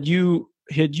deal, had you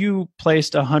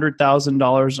placed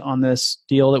 $100,000 on this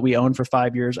deal that we owned for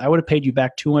 5 years, I would have paid you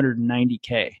back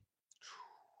 $290K.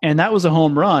 And that was a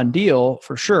home run deal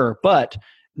for sure. But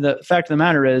the fact of the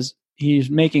matter is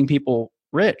he's making people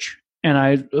rich. And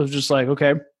I was just like,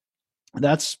 okay,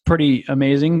 that's pretty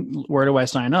amazing. Where do I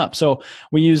sign up? So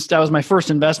that was my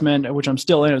first investment, which I'm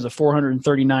still in. It was a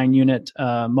 439 unit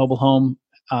mobile home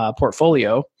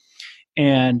portfolio.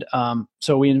 And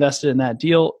so we invested in that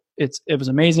deal. It was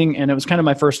amazing. And it was kind of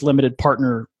my first limited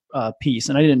partner piece.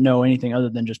 And I didn't know anything other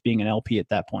than just being an LP at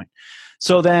that point.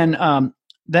 So then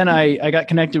I got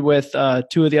connected with 2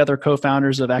 of the other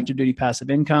co-founders of Active Duty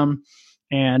Passive Income.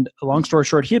 And long story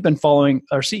short, our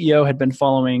CEO had been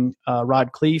following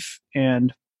Rod Cleef,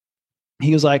 and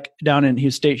he was like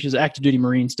he's active duty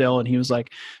Marine still. And he was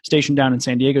like stationed down in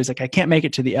San Diego. He's like, I can't make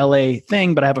it to the LA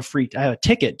thing, but I have a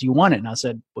ticket. Do you want it? And I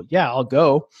said, well, yeah, I'll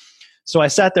go. So I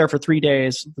sat there for 3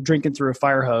 days drinking through a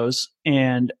fire hose,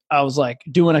 and I was like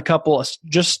doing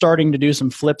just starting to do some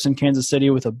flips in Kansas City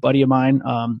with a buddy of mine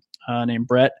named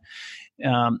Brett,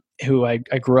 who I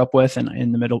grew up with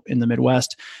in the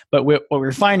Midwest. But what we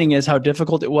were finding is how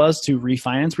difficult it was to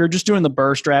refinance. We were just doing the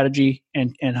BRRRR strategy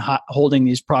and holding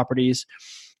these properties.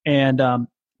 And,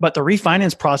 but the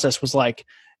refinance process was like,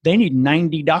 they need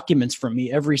 90 documents from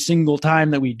me every single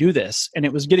time that we do this. And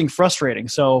it was getting frustrating.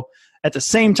 So at the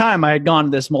same time, I had gone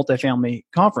to this multifamily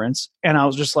conference, and I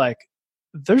was just like,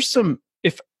 if I'm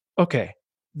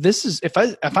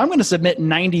going to submit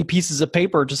 90 pieces of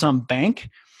paper to some bank,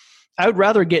 I would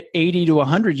rather get 80 to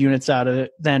 100 units out of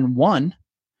it than one.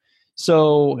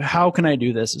 So how can I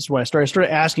do this? Is what I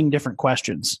started asking different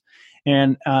questions.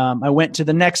 And I went to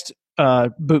the next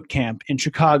boot camp in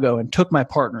Chicago and took my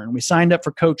partner, and we signed up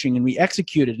for coaching, and we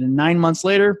executed. And 9 months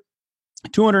later,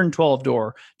 212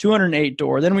 door, 208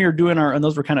 door. Then we were doing and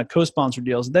those were kind of co-sponsored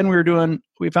deals. Then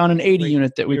we found an 80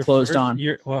 unit that we closed on.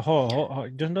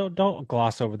 Hold. Don't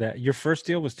gloss over that. Your first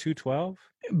deal was 212?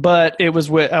 But it was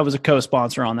I was a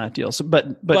co-sponsor on that deal. So,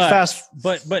 but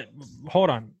hold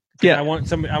on. Yeah. I want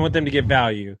them to get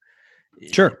value.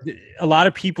 Sure. A lot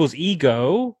of people's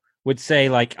ego would say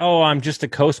like, oh, I'm just a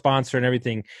co-sponsor and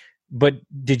everything. But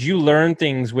did you learn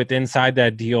things inside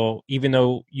that deal, even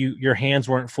though your hands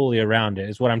weren't fully around it,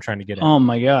 is what I'm trying to get at. Oh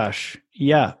my gosh.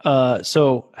 Yeah.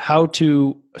 Look,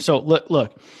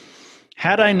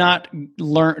 had I not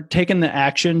taken the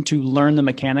action to learn the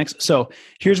mechanics. So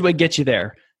here's what gets you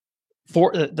there.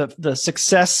 For the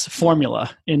success formula,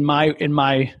 in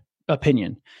my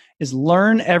opinion, is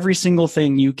learn every single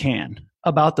thing you can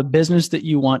about the business that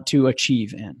you want to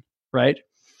achieve in, right?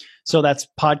 So that's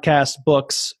podcasts,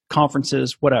 books,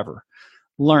 conferences, whatever.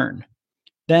 Learn.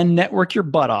 Then network your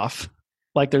butt off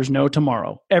like there's no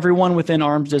tomorrow. Everyone within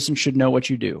arm's distance should know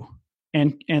what you do.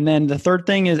 And then the third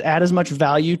thing is add as much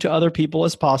value to other people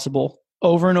as possible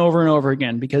over and over and over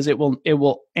again, because it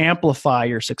will amplify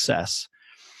your success.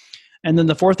 And then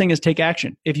the fourth thing is take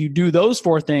action. If you do those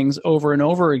four things over and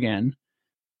over again,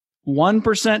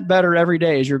 1% better every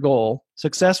day is your goal.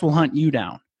 Success will hunt you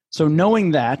down. So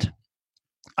knowing that,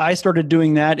 I started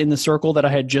doing that in the circle that I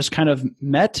had just kind of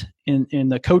met in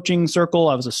the coaching circle.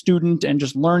 I was a student and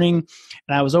just learning,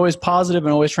 and I was always positive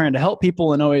and always trying to help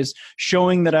people and always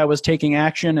showing that I was taking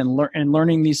action and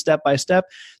learning these step by step.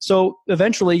 So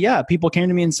eventually, yeah, people came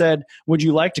to me and said, would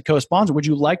you like to co-sponsor? Would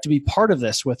you like to be part of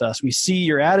this with us? We see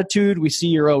your attitude. We see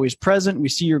you're always present. We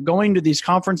see you're going to these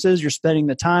conferences. You're spending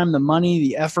the time, the money,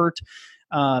 the effort.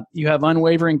 You have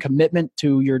unwavering commitment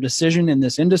to your decision in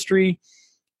this industry.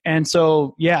 And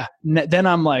so, yeah, then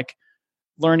I'm like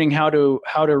learning how to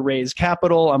raise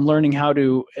capital. I'm learning how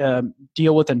to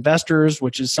deal with investors,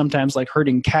 which is sometimes like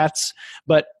herding cats,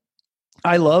 but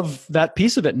I love that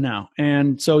piece of it now.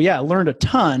 And so, yeah, I learned a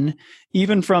ton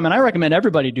even from, and I recommend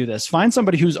everybody do this. Find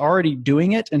somebody who's already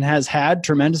doing it and has had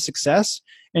tremendous success,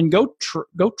 and go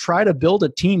try to build a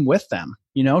team with them.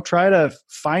 Try to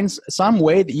find some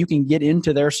way that you can get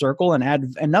into their circle and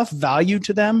add enough value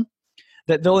to them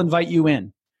that they'll invite you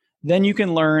in. Then you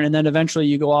can learn, and then eventually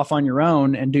you go off on your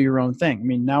own and do your own thing. I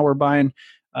mean, now we're buying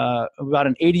about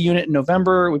an 80 unit in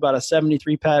November. We bought a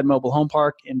 73 pad mobile home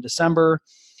park in December,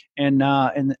 and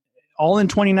all in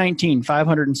 2019,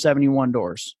 571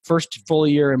 doors. First full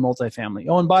year in multifamily.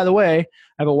 Oh, and by the way, I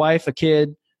have a wife, a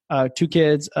kid, 2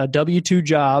 kids, a W-2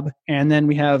 job, and then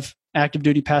we have active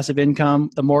duty passive income,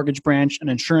 the mortgage branch, an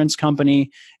insurance company,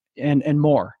 and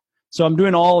more. So I'm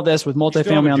doing all of this with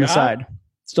multifamily on the side.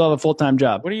 Still have a full-time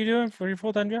job. What are you doing for your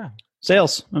full-time job?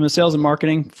 Sales. I'm in sales and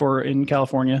marketing in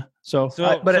California. I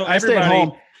stay at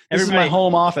home. This is my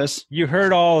home office. You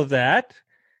heard all of that,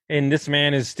 and this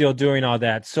man is still doing all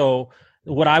that. So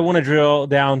what I want to drill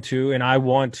down to, and I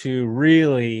want to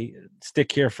really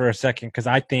stick here for a second, because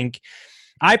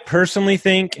I personally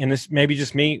think, and this maybe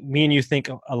just me and you think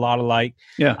a lot alike.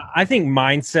 Yeah. I think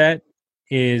mindset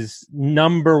is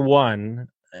number one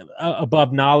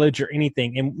above knowledge or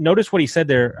anything. And notice what he said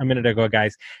there a minute ago,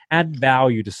 guys. Add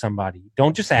value to somebody.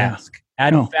 Don't just ask.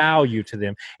 Add value to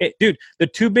them. Dude, the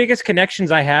 2 biggest connections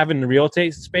I have in the real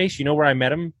estate space, you know where I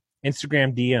met them?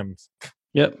 Instagram DMs.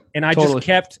 Yep. And I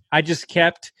just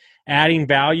kept adding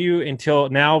value until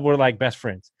now we're like best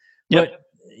friends. Yep.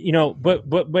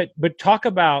 But talk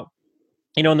about,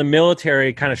 in the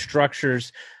military kind of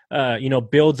structures,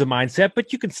 builds a mindset,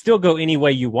 but you can still go any way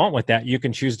you want with that. You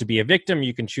can choose to be a victim.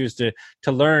 You can choose to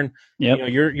learn. Yep.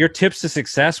 Your tips to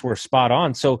success were spot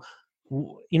on. So,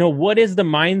 what is the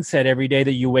mindset every day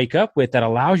that you wake up with that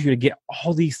allows you to get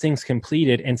all these things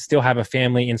completed and still have a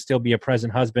family and still be a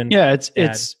present husband? Yeah,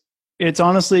 it's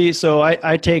honestly, so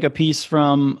I take a piece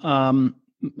from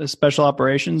the special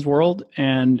operations world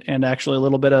and actually a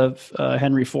little bit of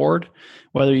Henry Ford.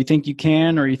 Whether you think you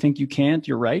can or you think you can't,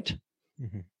 you're right.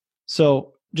 Mm-hmm.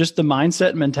 So just the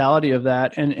mindset and mentality of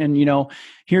that. And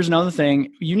here's another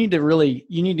thing. You need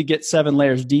to get 7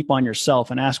 layers deep on yourself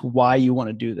and ask why you want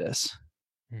to do this.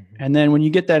 Mm-hmm. And then when you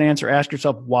get that answer, ask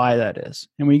yourself why that is.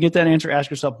 And when you get that answer, ask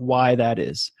yourself why that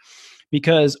is.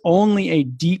 Because only a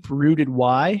deep rooted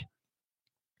why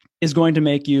is going to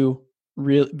make you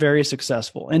very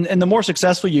successful. And the more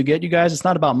successful you get, you guys, it's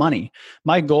not about money.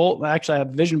 My goal, actually I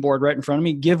have a vision board right in front of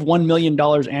me, give $1 million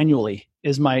annually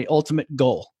is my ultimate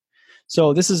goal.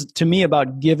 So this is to me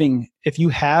about giving. If you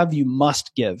have, you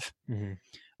must give.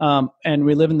 Mm-hmm. And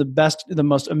we live in the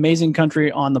most amazing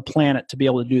country on the planet to be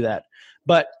able to do that.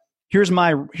 But here's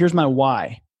my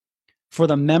why. For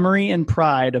the memory and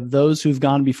pride of those who've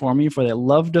gone before me, for they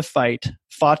loved to fight,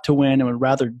 fought to win, and would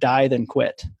rather die than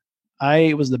quit.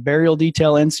 I was the burial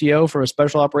detail NCO for a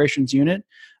special operations unit,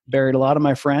 buried a lot of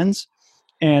my friends.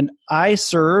 And I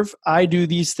do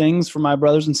these things for my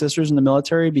brothers and sisters in the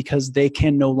military because they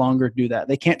can no longer do that.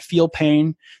 They can't feel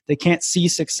pain. They can't see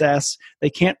success. They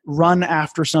can't run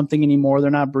after something anymore.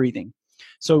 They're not breathing.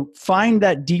 So find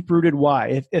that deep-rooted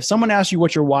why. If someone asks you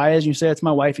what your why is, and you say, it's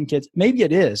my wife and kids, maybe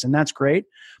it is, and that's great.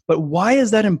 But why is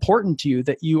that important to you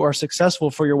that you are successful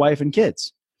for your wife and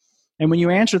kids? And when you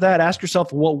answer that, ask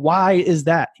yourself, well, why is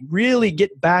that? Really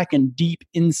get back and deep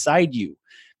inside you.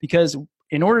 Because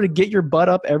in order to get your butt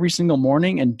up every single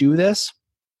morning and do this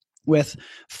with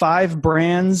 5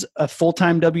 brands, a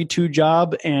full-time W-2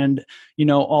 job, and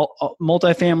all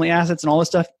multifamily assets and all this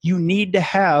stuff, you need to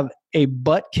have a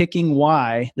butt-kicking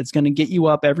why that's going to get you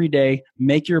up every day,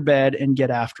 make your bed, and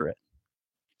get after it.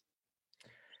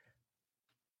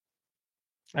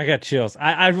 I got chills.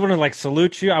 I want to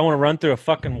salute you. I want to run through a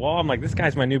fucking wall. I'm like, this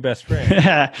guy's my new best friend,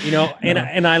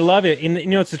 and I love it. And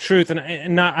it's the truth.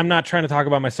 And I'm not trying to talk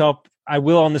about myself. I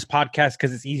will on this podcast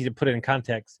because it's easy to put it in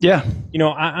context. Yeah.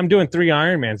 I'm doing 3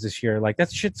 Ironmans this year. Like,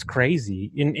 that shit's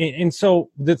crazy. And so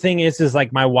the thing is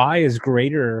my why is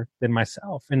greater than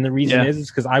myself. And the reason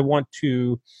is because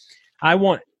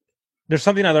there's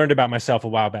something I learned about myself a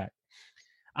while back.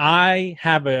 I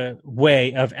have a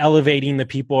way of elevating the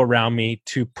people around me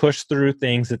to push through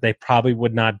things that they probably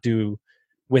would not do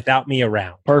without me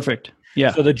around. Perfect.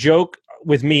 Yeah. So the joke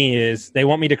with me is they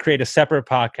want me to create a separate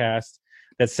podcast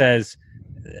that says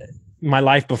my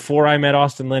life before I met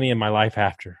Austin Linney and my life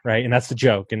after, right? And that's the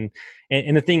joke. And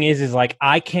the thing is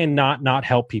I cannot not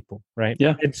help people, right?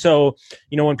 Yeah. And so,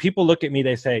 when people look at me,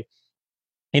 they say,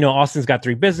 Austin's got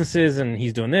 3 businesses and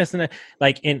he's doing this and that.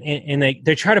 And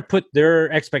they try to put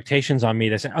their expectations on me.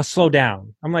 They say, "Oh, slow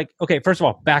down." I'm like, okay, first of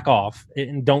all, back off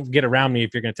and don't get around me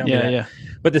if you're going to tell me that. Yeah.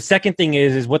 But the second thing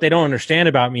is what they don't understand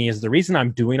about me is the reason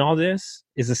I'm doing all this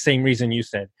is the same reason you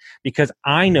said, because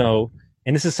I know,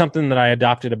 and this is something that I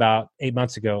adopted about 8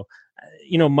 months ago,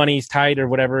 money's tight or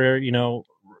whatever,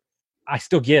 I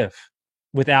still give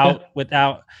without,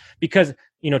 because,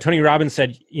 Tony Robbins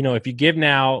said, if you give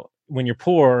now, when you're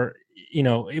poor,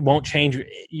 it won't change.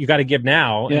 You got to give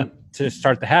now to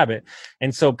start the habit.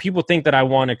 And so people think that I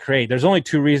want to create. There's only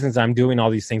 2 reasons I'm doing all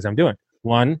these things I'm doing.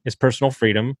 One is personal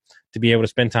freedom to be able to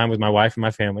spend time with my wife and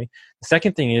my family. The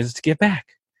second thing is to give back.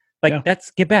 That's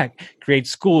give back. Create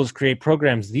schools, create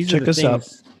programs. These are the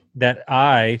things that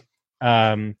I.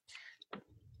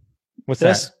 What's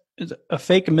this that? Is a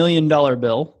fake $1 million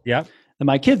bill. Yeah. That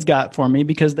my kids got for me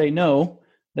because they know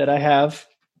that I have.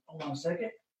 Hold on a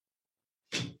second.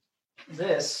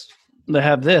 They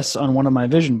have this on one of my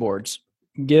vision boards.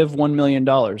 Give $1 million.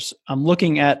 I'm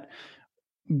looking at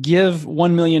give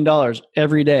 $1 million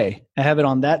every day. I have it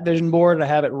on that vision board. I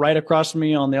have it right across from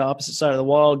me on the opposite side of the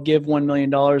wall. Give $1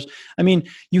 million. I mean,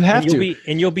 you have to.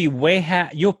 You'll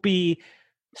be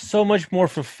so much more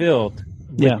fulfilled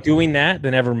with doing that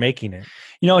than ever making it.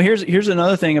 Here's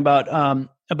another thing about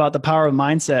the power of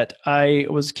mindset. I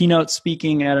was keynote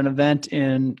speaking at an event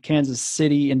in Kansas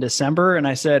City in December, and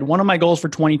I said one of my goals for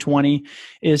 2020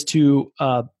 is to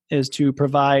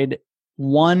provide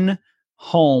 1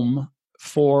 home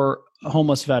for a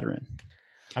homeless veteran.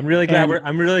 I'm really glad.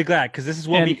 I'm really glad because this is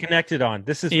what we connected on.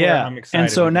 This is where I'm excited.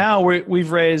 And so now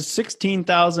we've raised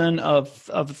 $16,000 of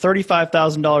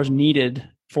 $35,000 needed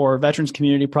for a Veterans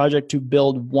Community Project to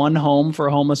build 1 home for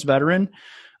a homeless veteran.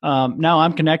 Now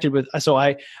I'm connected with. So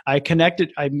I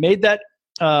made that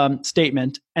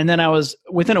statement, and then I was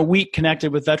within a week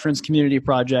connected with Veterans Community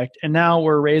Project, and now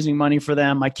we're raising money for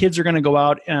them. My kids are going to go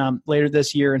out later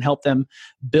this year and help them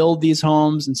build these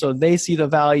homes, and so they see the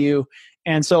value.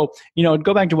 And so,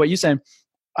 go back to what you said.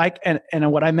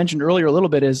 And what I mentioned earlier a little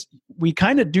bit is we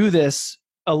kind of do this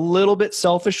a little bit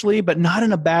selfishly, but not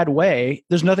in a bad way.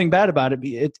 There's nothing bad about it.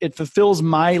 It fulfills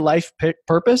my life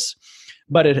purpose,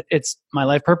 but it's my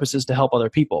life purpose is to help other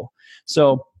people.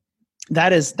 So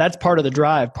that's part of the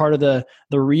drive, part of the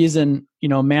reason,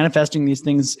 manifesting these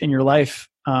things in your life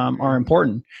are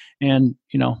important. And,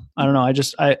 I don't know,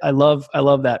 I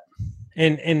love that.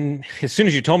 And as soon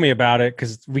as you told me about it,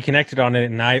 because we connected on it,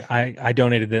 and I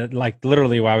donated it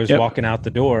literally while I was walking out the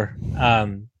door,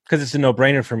 because it's a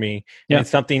no-brainer for me. Yeah. And it's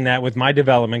something that with my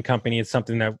development company, it's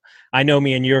something that I know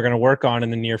me and you are going to work on in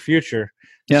the near future.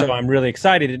 Yeah. So I'm really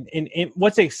excited. And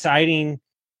what's exciting,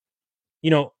 we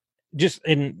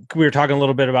were talking a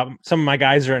little bit about some of my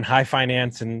guys are in high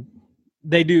finance and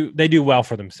they do well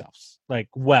for themselves,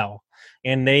 well.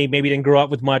 and they maybe didn't grow up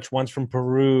with much. One's from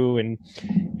Peru. And,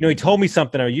 he told me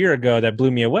something a year ago that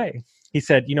blew me away. He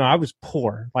said, I was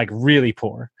poor, like really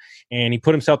poor. And he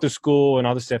put himself through school and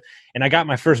all this stuff. And I got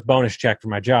my first bonus check for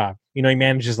my job. He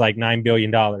manages like $9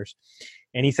 billion.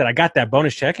 And he said, I got that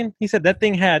bonus check. And he said, that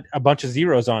thing had a bunch of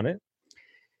zeros on it.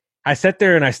 I sat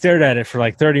there and I stared at it for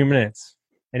like 30 minutes.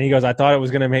 And he goes, I thought it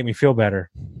was going to make me feel better.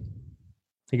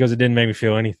 He goes, it didn't make me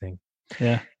feel anything.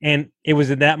 Yeah. And it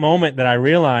was at that moment that I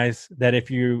realized that if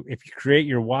you create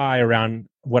your why around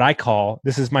what I call,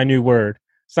 this is my new word.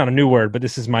 It's not a new word, but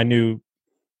this is my new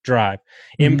drive,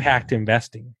 impact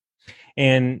investing.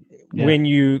 And when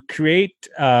you create,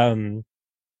 when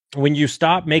you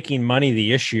stop making money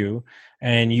the issue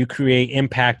and you create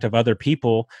impact of other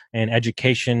people and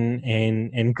education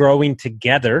and growing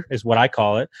together is what I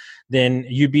call it, then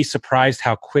you'd be surprised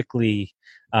how quickly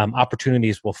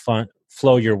opportunities will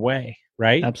flow your way,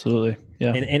 right? Absolutely.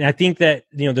 Yeah. And I think that,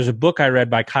 there's a book I read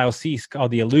by Kyle Cease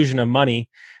called The Illusion of Money.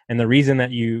 And the reason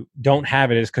that you don't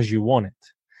have it is because you want it.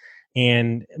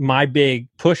 And my big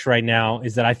push right now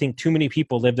is that I think too many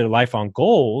people live their life on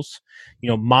goals,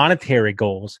 monetary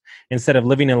goals, instead of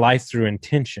living a life through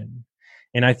intention.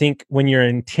 And I think when you're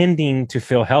intending to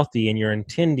feel healthy and you're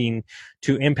intending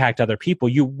to impact other people,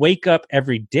 you wake up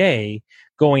every day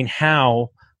going,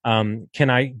 how can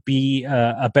I be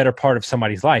a better part of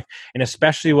somebody's life? And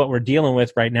especially what we're dealing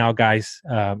with right now, guys,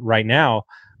 with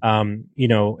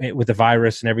the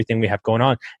virus and everything we have going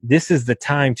on, this is the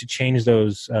time to change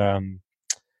those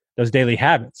daily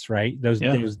habits, right? Those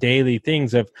daily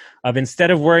things of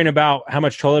instead of worrying about how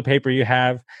much toilet paper you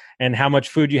have and how much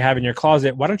food you have in your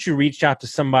closet, why don't you reach out to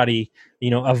somebody,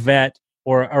 a vet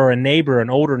or a neighbor,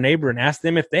 an older neighbor, and ask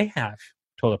them if they have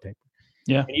toilet paper.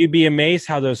 Yeah. And you'd be amazed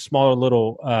how those smaller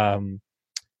little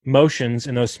motions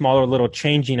and those smaller little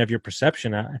changing of your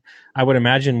perception, I would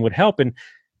imagine would help. And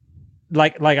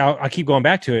like I'll keep going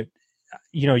back to it.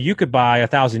 You could buy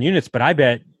 1,000 units, but I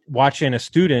bet watching a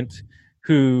student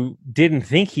who didn't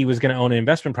think he was going to own an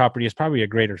investment property is probably a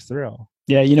greater thrill.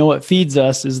 Yeah. What feeds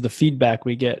us is the feedback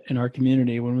we get in our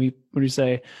community when we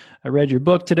say, I read your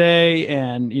book today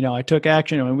and, I took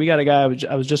action. And we got a guy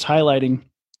I was just highlighting.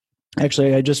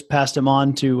 Actually, I just passed him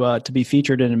on to be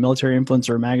featured in a Military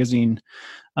Influencer magazine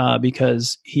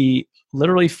because he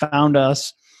literally found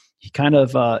us. He kind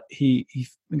of he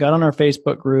got on our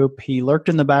Facebook group. He lurked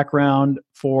in the background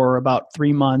for about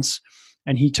 3 months,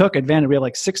 and he took advantage. We have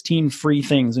like 16 free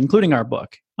things, including our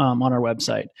book on our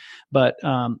website. But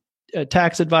a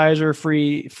tax advisor,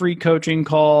 free coaching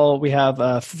call. We have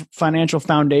a financial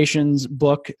foundations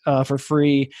book for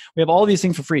free. We have all these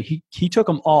things for free. He took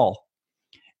them all,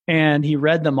 and he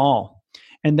read them all.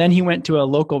 And then he went to a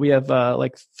local. We have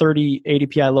like 30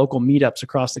 ADPI local meetups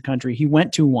across the country. He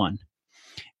went to one.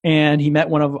 And he met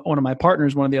one of my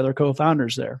partners, one of the other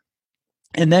co-founders there.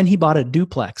 And then he bought a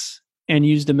duplex and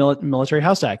used the military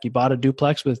house act. He bought a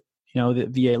duplex with, the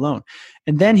VA loan.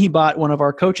 And then he bought one of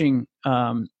our coaching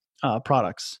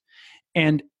products.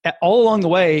 And all along the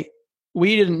way,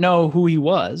 we didn't know who he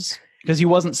was because he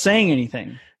wasn't saying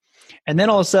anything. And then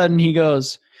all of a sudden he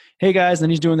goes, hey guys, and then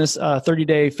he's doing this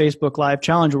 30-day Facebook Live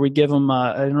challenge where we give him,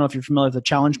 I don't know if you're familiar with the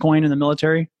challenge coin in the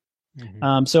military.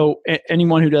 Mm-hmm. So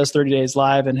anyone who does 30 days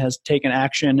live and has taken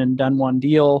action and done one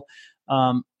deal,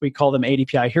 we call them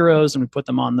ADPI heroes, and we put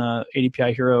them on the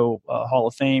ADPI Hero Hall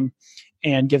of Fame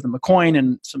and give them a coin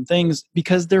and some things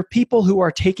because they're people who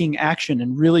are taking action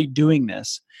and really doing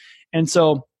this. And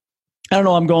so I don't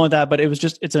know, I'm going with that, but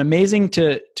it's amazing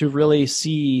to really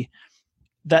see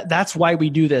that that's why we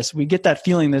do this. We get that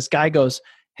feeling. This guy goes,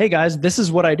 hey guys, this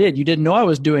is what I did. You didn't know I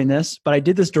was doing this, but I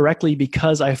did this directly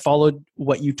because I followed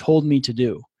what you told me to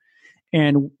do.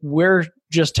 And we're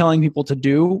just telling people to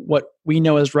do what we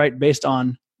know is right based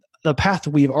on the path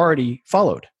we've already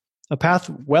followed, a path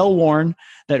well-worn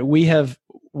that we have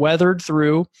weathered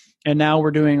through. And now we're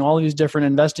doing all these different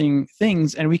investing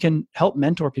things, and we can help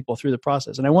mentor people through the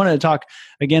process. And I wanted to talk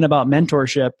again about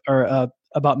mentorship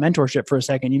for a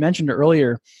second. You mentioned it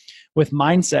earlier with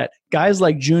mindset. Guys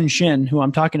like Jun Shin, who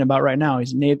I'm talking about right now,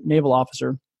 he's a naval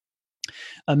officer.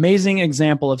 Amazing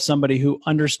example of somebody who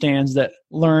understands that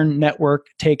learn, network,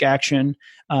 take action,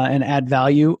 and add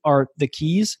value are the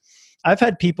keys. I've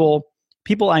had people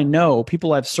I know,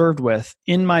 people I've served with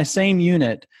in my same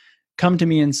unit come to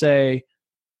me and say,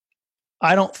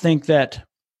 I don't think that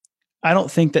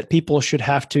people should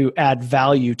have to add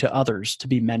value to others to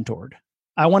be mentored.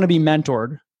 I want to be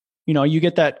mentored. You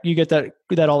get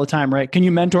that all the time, right? Can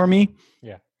you mentor me?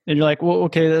 Yeah. And you're like, well,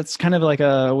 okay, that's kind of like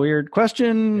a weird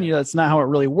question. Yeah. That's not how it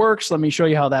really works. Let me show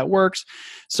you how that works.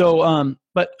 So,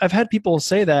 but I've had people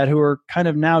say that who are kind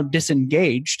of now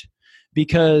disengaged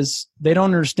because they don't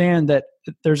understand that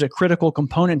there's a critical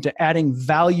component to adding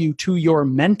value to your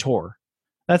mentor.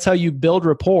 That's how you build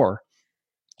rapport.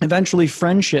 Eventually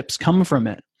friendships come from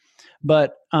it.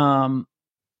 But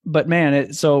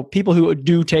man, so people who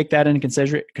do take that into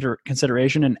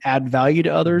consideration and add value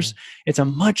to others, it's a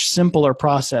much simpler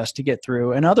process to get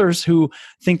through. And others who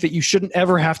think that you shouldn't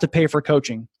ever have to pay for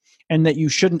coaching and that you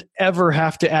shouldn't ever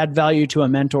have to add value to a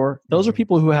mentor, those are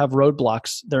people who have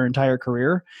roadblocks their entire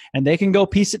career, and they can go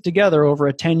piece it together over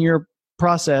a 10-year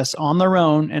process on their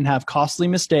own and have costly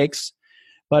mistakes.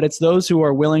 But it's those who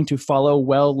are willing to follow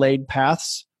well-laid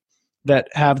paths that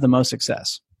have the most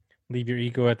success. Leave your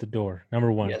ego at the door.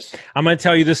 Number one. Yes. I'm going to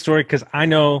tell you this story because I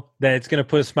know that it's going to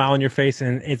put a smile on your face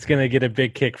and it's going to get a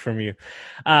big kick from you.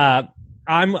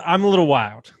 I'm a little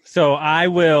wild, so I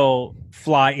will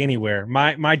fly anywhere.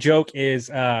 My joke is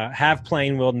have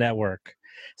plane will network.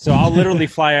 So I'll literally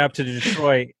fly up to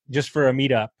Detroit just for a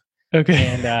meetup. Okay.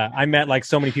 And I met like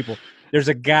so many people. There's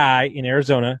a guy in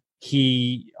Arizona.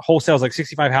 He wholesales like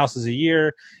 65 houses a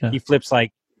year. Yeah. He flips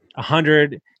like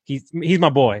 100. He's my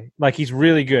boy. Like, he's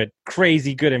really good,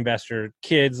 crazy good investor,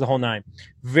 kids, the whole nine.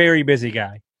 Very busy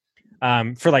guy.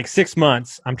 For like 6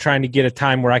 months, I'm trying to get a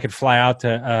time where I could fly out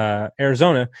to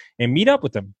Arizona and meet up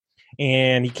with him.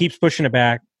 And he keeps pushing it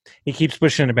back.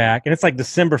 And it's like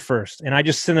December 1st. And I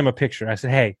just sent him a picture. I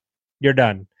said, hey, you're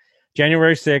done.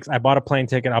 January 6th, I bought a plane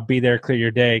ticket. I'll be there. Clear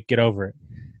your day. Get over it.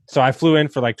 So I flew in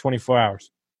for like 24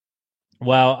 hours.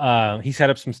 Well, he set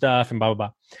up some stuff and blah, blah,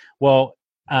 blah. Well,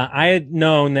 I had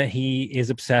known that he is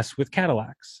obsessed with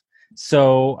Cadillacs.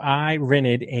 So I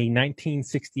rented a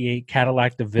 1968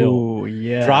 Cadillac DeVille,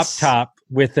 drop top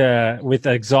with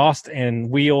exhaust and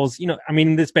wheels. You know, I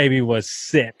mean, this baby was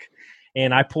sick.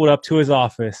 And I pulled up to his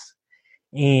office,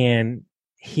 and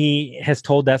he has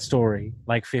told that story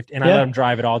like 50, and I let him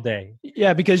drive it all day.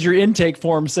 Yeah, because your intake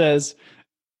form says,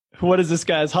 what is this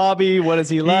guy's hobby? What is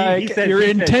he like? You're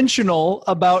intentional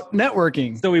about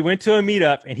networking. So we went to a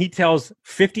meetup, and he tells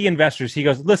 50 investors, he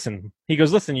goes, listen,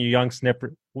 you young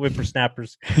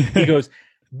whippersnappers. He goes,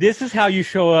 this is how you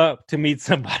show up to meet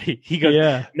somebody. He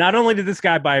goes, not only did this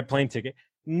guy buy a plane ticket,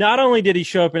 not only did he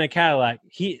show up in a Cadillac,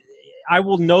 I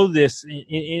will know this.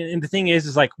 And the thing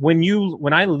is like,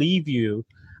 when I leave you,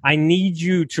 I need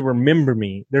you to remember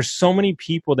me. There's so many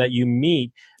people that you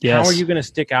meet. Yes. How are you going to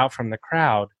stick out from the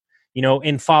crowd? You know,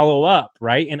 and follow up,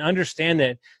 right? And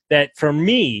understand that for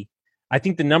me, I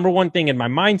think the number one thing in my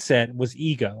mindset was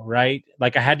ego, right?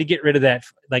 Like, I had to get rid of that,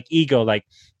 like, ego. Like,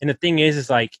 and the thing is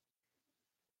like,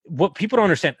 what people don't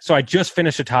understand. So I just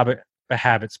finished a topic of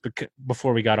habits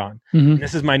before we got on. Mm-hmm.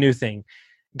 This is my new thing.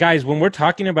 Guys, when we're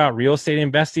talking about real estate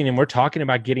investing and we're talking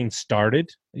about getting started,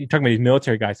 you're talking about these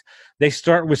military guys, they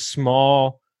start with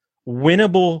small,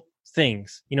 winnable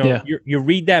things. You know, you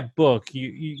read that book,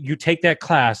 you take that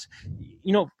class.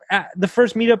 You know, at the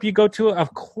first meetup you go to,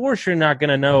 of course you're not going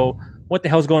to know what the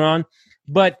hell's going on.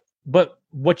 But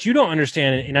what you don't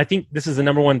understand, and I think this is the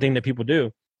number one thing that people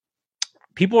do,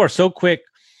 people are so quick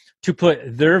to put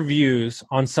their views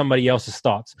on somebody else's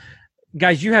thoughts.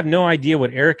 Guys, you have no idea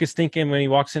what Eric is thinking when he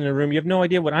walks in a room. You have no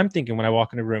idea what I'm thinking when I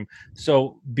walk in a room.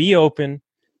 So be open,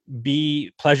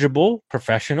 be pleasurable,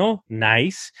 professional,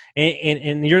 nice,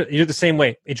 and you're the same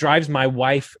way. It drives my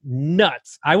wife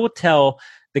nuts. I will tell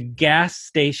the gas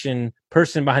station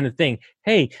person behind the thing,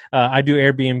 hey, I do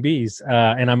Airbnbs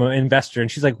and I'm an investor. And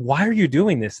she's like, why are you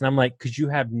doing this? And I'm like, because you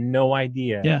have no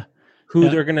idea who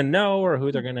they're going to know or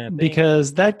who they're going to think.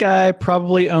 Because that guy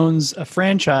probably owns a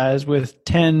franchise with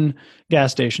 10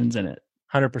 gas stations in it.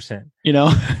 100%. You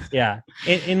know? Yeah.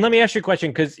 And let me ask you a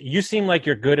question, because you seem like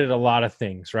you're good at a lot of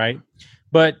things, right?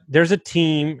 But there's a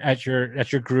team at your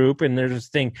group, and there's this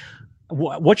thing.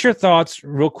 What's your thoughts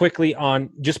real quickly on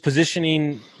just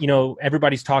positioning? You know,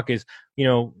 everybody's talk is, you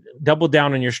know, double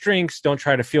down on your strengths. Don't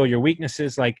try to feel your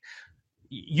weaknesses. Like,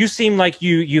 you seem like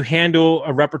you handle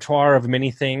a repertoire of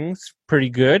many things pretty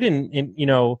good. And you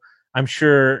know, I'm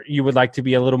sure you would like to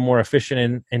be a little more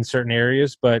efficient in certain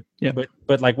areas, but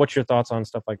like, what's your thoughts on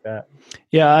stuff like that?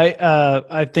 Yeah.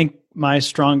 I think my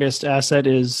strongest asset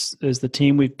is the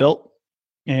team we've built.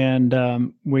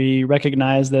 And we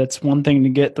recognize that it's one thing to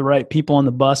get the right people on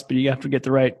the bus, but you have to get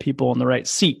the right people in the right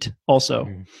seat also.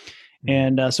 Mm-hmm.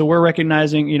 And so we're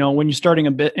recognizing, you know, when you're starting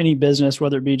any business,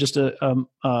 whether it be just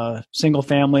a single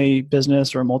family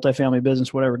business or a multifamily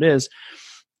business, whatever it is,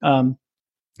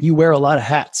 you wear a lot of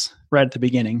hats right at the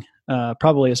beginning,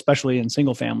 probably especially in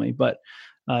single family, but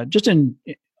just in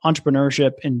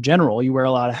entrepreneurship in general, you wear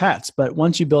a lot of hats. But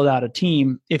once you build out a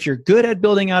team, if you're good at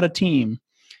building out a team,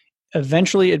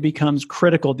 eventually it becomes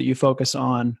critical that you focus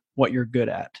on what you're good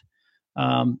at.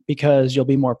 because you'll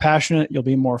be more passionate, you'll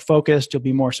be more focused, you'll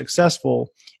be more successful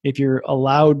if you're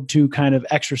allowed to kind of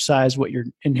exercise what you're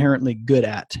inherently good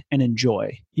at and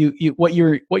enjoy. What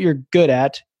you're good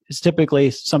at is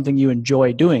typically something you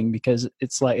enjoy doing because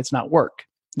it's not work.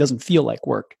 It doesn't feel like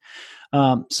work.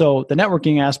 So the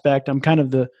networking aspect, I'm kind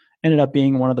of ended up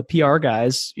being one of the PR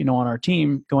guys, on our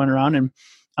team going around, and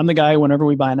I'm the guy, whenever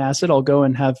we buy an asset, I'll go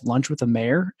and have lunch with the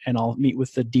mayor, and I'll meet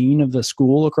with the dean of the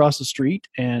school across the street,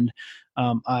 and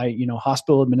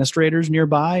hospital administrators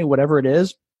nearby, whatever it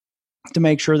is, to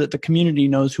make sure that the community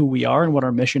knows who we are and what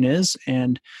our mission is.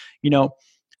 And,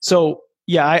 so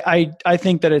yeah, I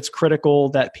think that it's critical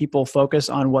that people focus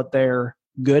on what they're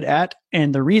good at.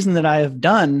 And the reason that I have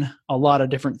done a lot of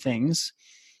different things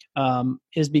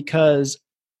is because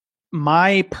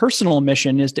my personal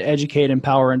mission is to educate,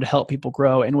 empower, and to help people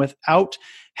grow. And without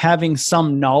having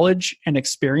some knowledge and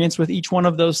experience with each one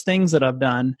of those things that I've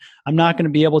done, I'm not going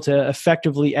to be able to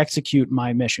effectively execute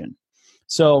my mission.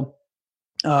 So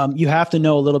you have to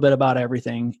know a little bit about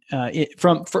everything.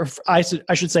 I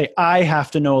should say I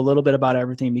have to know a little bit about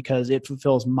everything because it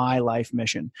fulfills my life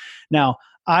mission. Now,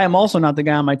 I am also not the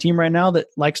guy on my team right now that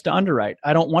likes to underwrite.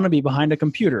 I don't want to be behind a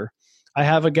computer. I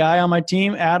have a guy on my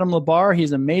team, Adam Labar.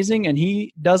 He's amazing, and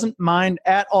he doesn't mind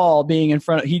at all being in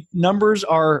front of. Numbers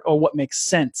are what makes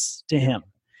sense to him,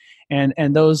 and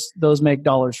those make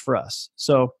dollars for us.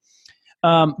 So,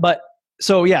 I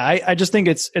just think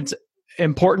it's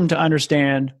important to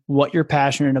understand what you're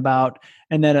passionate about,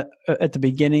 and then at the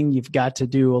beginning, you've got to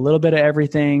do a little bit of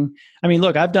everything. I mean,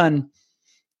 look, I've done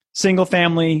single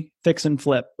family fix and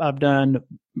flip. I've done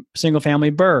single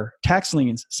family BRRRR, tax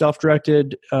liens,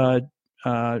 self-directed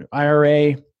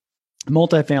IRA,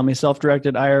 multifamily,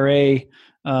 self-directed IRA,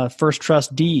 first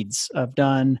trust deeds. I've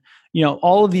done,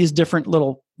 all of these different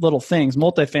little things,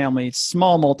 multifamily,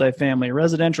 small multifamily,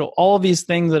 residential, all of these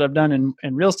things that I've done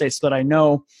in real estate so that I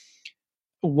know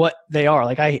what they are.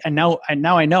 Like I know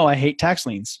I hate tax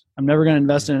liens. I'm never going to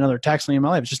invest in another tax lien in my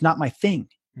life. It's just not my thing.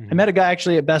 Mm-hmm. I met a guy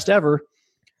actually at Best Ever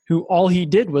who all he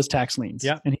did was tax liens.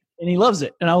 Yeah. And he loves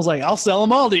it. And I was like, I'll sell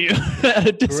them all to you at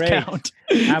a discount.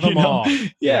 Great. Have them all.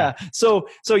 Yeah. So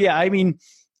yeah, I mean,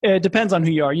 it depends on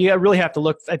who you are. You really have to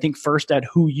look, I think, first at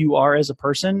who you are as a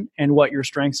person and what your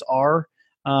strengths are.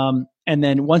 And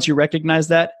then once you recognize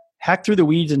that, hack through the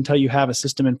weeds until you have a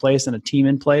system in place and a team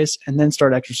in place, and then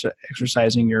start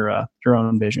exercising your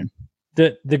own vision.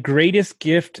 The greatest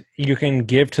gift you can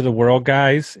give to the world,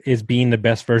 guys, is being the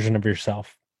best version of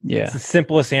yourself. Yeah. It's the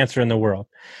simplest answer in the world.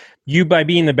 You, by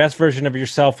being the best version of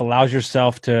yourself, allows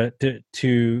yourself to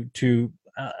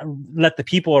let the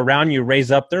people around you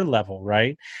raise up their level,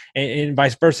 right? And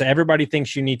vice versa. Everybody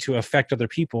thinks you need to affect other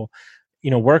people.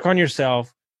 Work on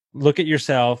yourself, look at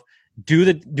yourself, do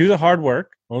the hard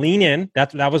work, lean in.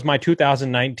 That was my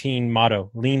 2019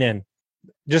 motto, lean in.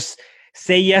 Just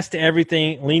say yes to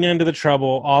everything, lean into the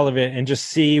trouble, all of it, and just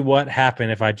see what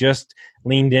happened if I just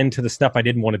leaned into the stuff I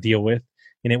didn't want to deal with.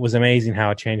 And it was amazing how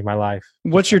it changed my life.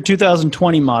 What's your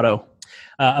 2020 motto?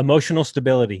 Emotional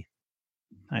stability.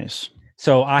 Nice.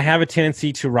 So I have a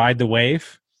tendency to ride the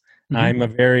wave. Mm-hmm. I'm a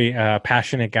very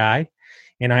passionate guy.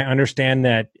 And I understand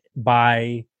that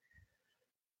by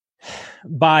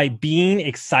being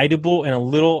excitable and a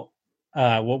little,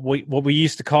 what we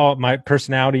used to call, my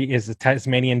personality is the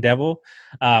Tasmanian devil,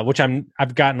 which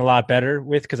I've gotten a lot better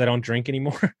with because I don't drink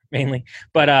anymore mainly.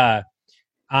 But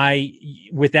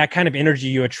with that kind of energy,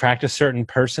 you attract a certain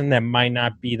person that might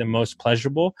not be the most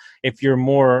pleasurable. If you're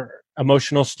more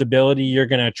emotional stability, you're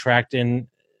going to attract in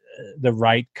the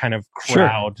right kind of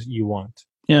crowd you want.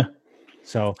 Yeah.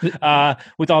 So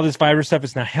with all this virus stuff,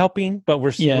 it's not helping, but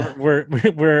we're good.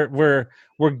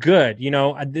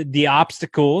 The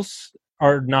obstacles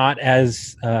are not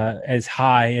as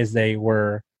high as they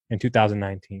were in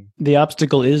 2019. The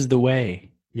obstacle is the way.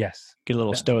 Yes. Get a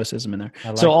little stoicism in there.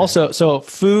 Like so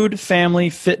food, family,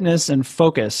 fitness, and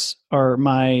focus are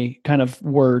my kind of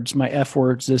words, my F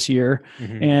words this year.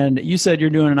 Mm-hmm. And you said you're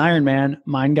doing an Ironman.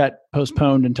 Mine got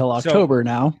postponed until October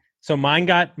now. So mine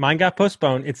got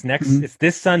postponed. It's next. Mm-hmm. It's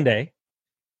this Sunday.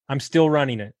 I'm still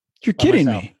running it. You're kidding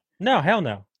me? No, hell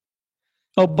no.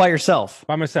 Oh, by yourself?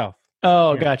 By myself.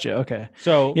 Oh, yeah. Gotcha. Okay.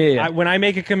 So when I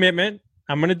make a commitment,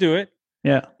 I'm going to do it.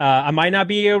 Yeah. I might not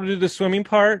be able to do the swimming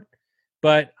part,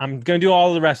 but I'm going to do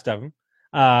all the rest of them.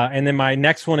 And then my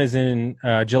next one is in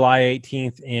July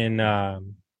 18th in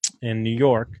New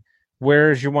York.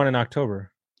 Where's your one in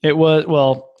October? It was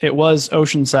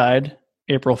Oceanside,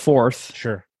 April 4th.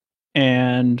 Sure.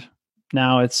 And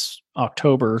now it's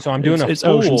October. So I'm doing it's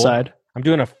Oceanside. I'm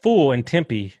doing a full in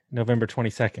Tempe, November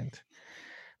 22nd.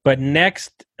 But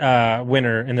next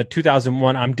winter in the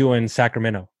 2001, I'm doing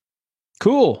Sacramento.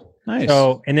 Cool. Nice.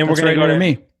 So, and then That's we're going right to go near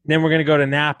to me. then we're going to go to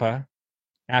Napa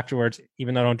afterwards,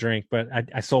 even though I don't drink, but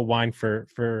I sold wine for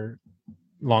a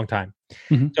long time.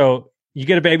 Mm-hmm. So you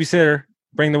get a babysitter,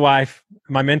 bring the wife.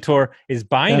 My mentor is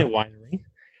buying a winery.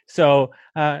 So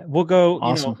we'll go,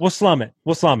 Awesome. We'll slum it.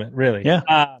 We'll slum it, really.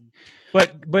 Yeah.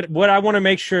 But what I want to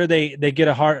make sure they get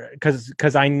a heart,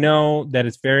 because I know that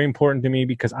it's very important to me,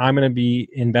 because I'm going to be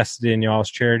invested in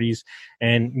y'all's charities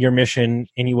and your mission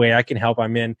any way I can help.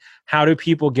 I'm in. How do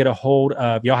people get a hold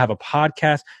of y'all? Have a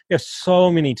podcast? You have so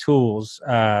many tools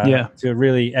to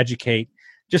really educate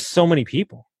just so many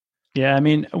people. Yeah, I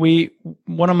mean,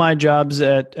 one of my jobs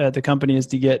at the company is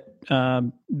to get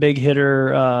big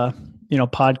hitter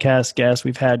podcast guests.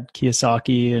 We've had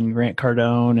Kiyosaki and Grant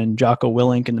Cardone and Jocko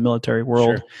Willink in the military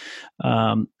world,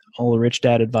 all the Rich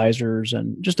Dad advisors,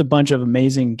 and just a bunch of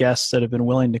amazing guests that have been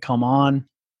willing to come on.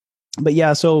 But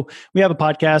yeah, so we have a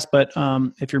podcast, but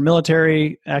if you're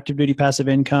military, active duty, passive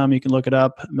income, you can look it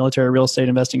up,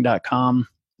 militaryrealestateinvesting.com.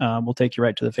 We'll take you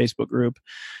right to the Facebook group.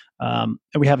 And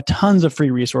we have tons of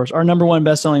free resources. Our number one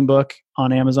best-selling book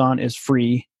on Amazon is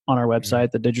free on our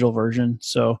website, the digital version.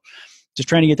 So just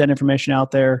trying to get that information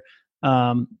out there.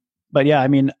 But yeah, I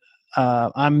mean,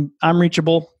 I'm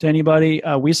reachable to anybody.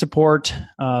 We support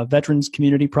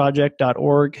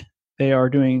veteranscommunityproject.org. They are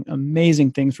doing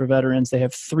amazing things for veterans.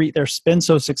 They've been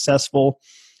so successful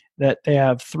that they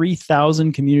have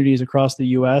 3,000 communities across the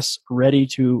U.S. ready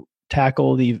to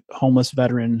tackle the homeless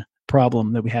veteran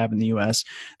problem that we have in the U.S.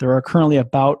 There are currently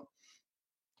about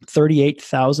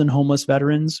 38,000 homeless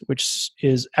veterans, which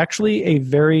is actually a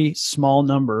very small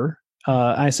number.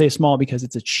 I say small because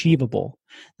it's achievable.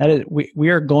 That is, we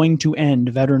are going to end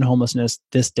veteran homelessness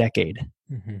this decade.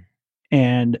 Mm-hmm.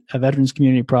 And a Veterans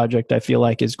Community Project, I feel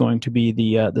like, is going to be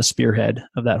the spearhead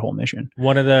of that whole mission.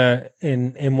 One of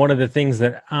the things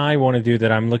that I want to do, that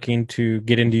I'm looking to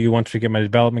get into once we get my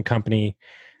development company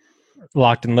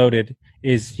locked and loaded,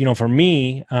 is, for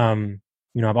me, I've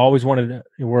always wanted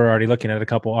we're already looking at a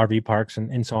couple RV parks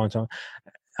and so on and so on.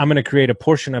 I'm going to create a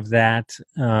portion of that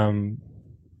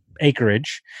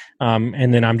acreage,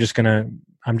 and then I'm just gonna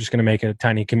make a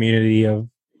tiny community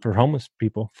for homeless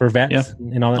people, for vets,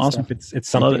 and all that awesome stuff. It's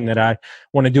something that I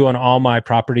want to do on all my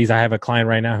properties. I have a client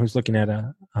right now who's looking at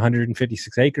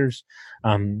 156 acres.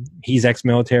 He's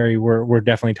ex-military. We're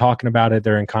definitely talking about it.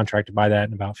 They're in contract to buy that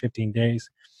in about 15 days.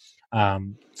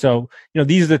 So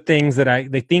these are the things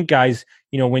that they think, guys,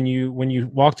 when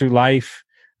you walk through life,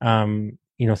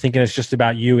 thinking it's just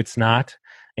about you, it's not.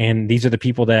 And these are the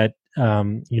people that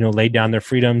laid down their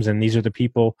freedoms, and these are the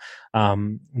people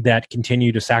that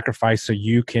continue to sacrifice so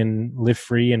you can live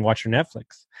free and watch your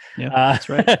Netflix. Yeah, that's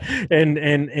right.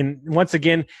 And once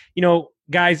again,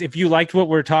 guys, if you liked what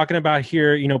we're talking about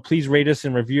here, please rate us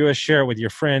and review us, share it with your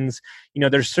friends.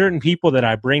 There's certain people that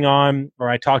I bring on or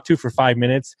I talk to for 5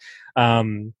 minutes,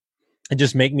 and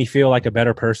just make me feel like a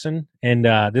better person. And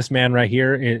this man right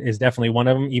here is definitely one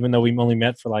of them, even though we only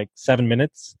met for like 7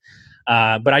 minutes.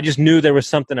 But I just knew there was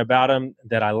something about him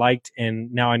that I liked,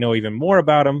 and now I know even more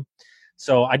about him.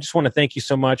 So I just want to thank you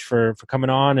so much for coming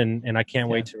on, and I can't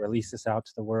wait to release this out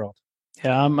to the world.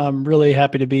 Yeah, I'm really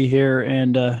happy to be here,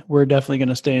 and we're definitely going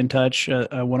to stay in touch.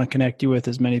 I want to connect you with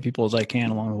as many people as I can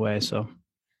along the way. So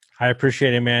I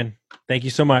appreciate it, man. Thank you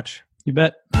so much. You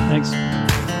bet. Thanks.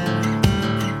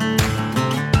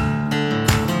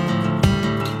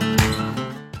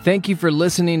 Thank you for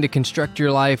listening to Construct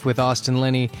Your Life with Austin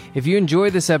Linney. If you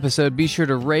enjoyed this episode, be sure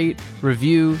to rate,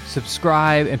 review,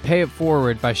 subscribe, and pay it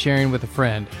forward by sharing with a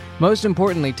friend. Most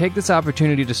importantly, take this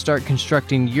opportunity to start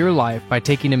constructing your life by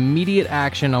taking immediate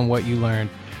action on what you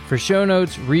learned. For show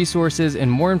notes, resources,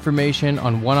 and more information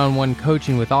on one-on-one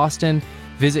coaching with Austin,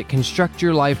 visit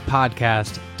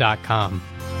constructyourlifepodcast.com.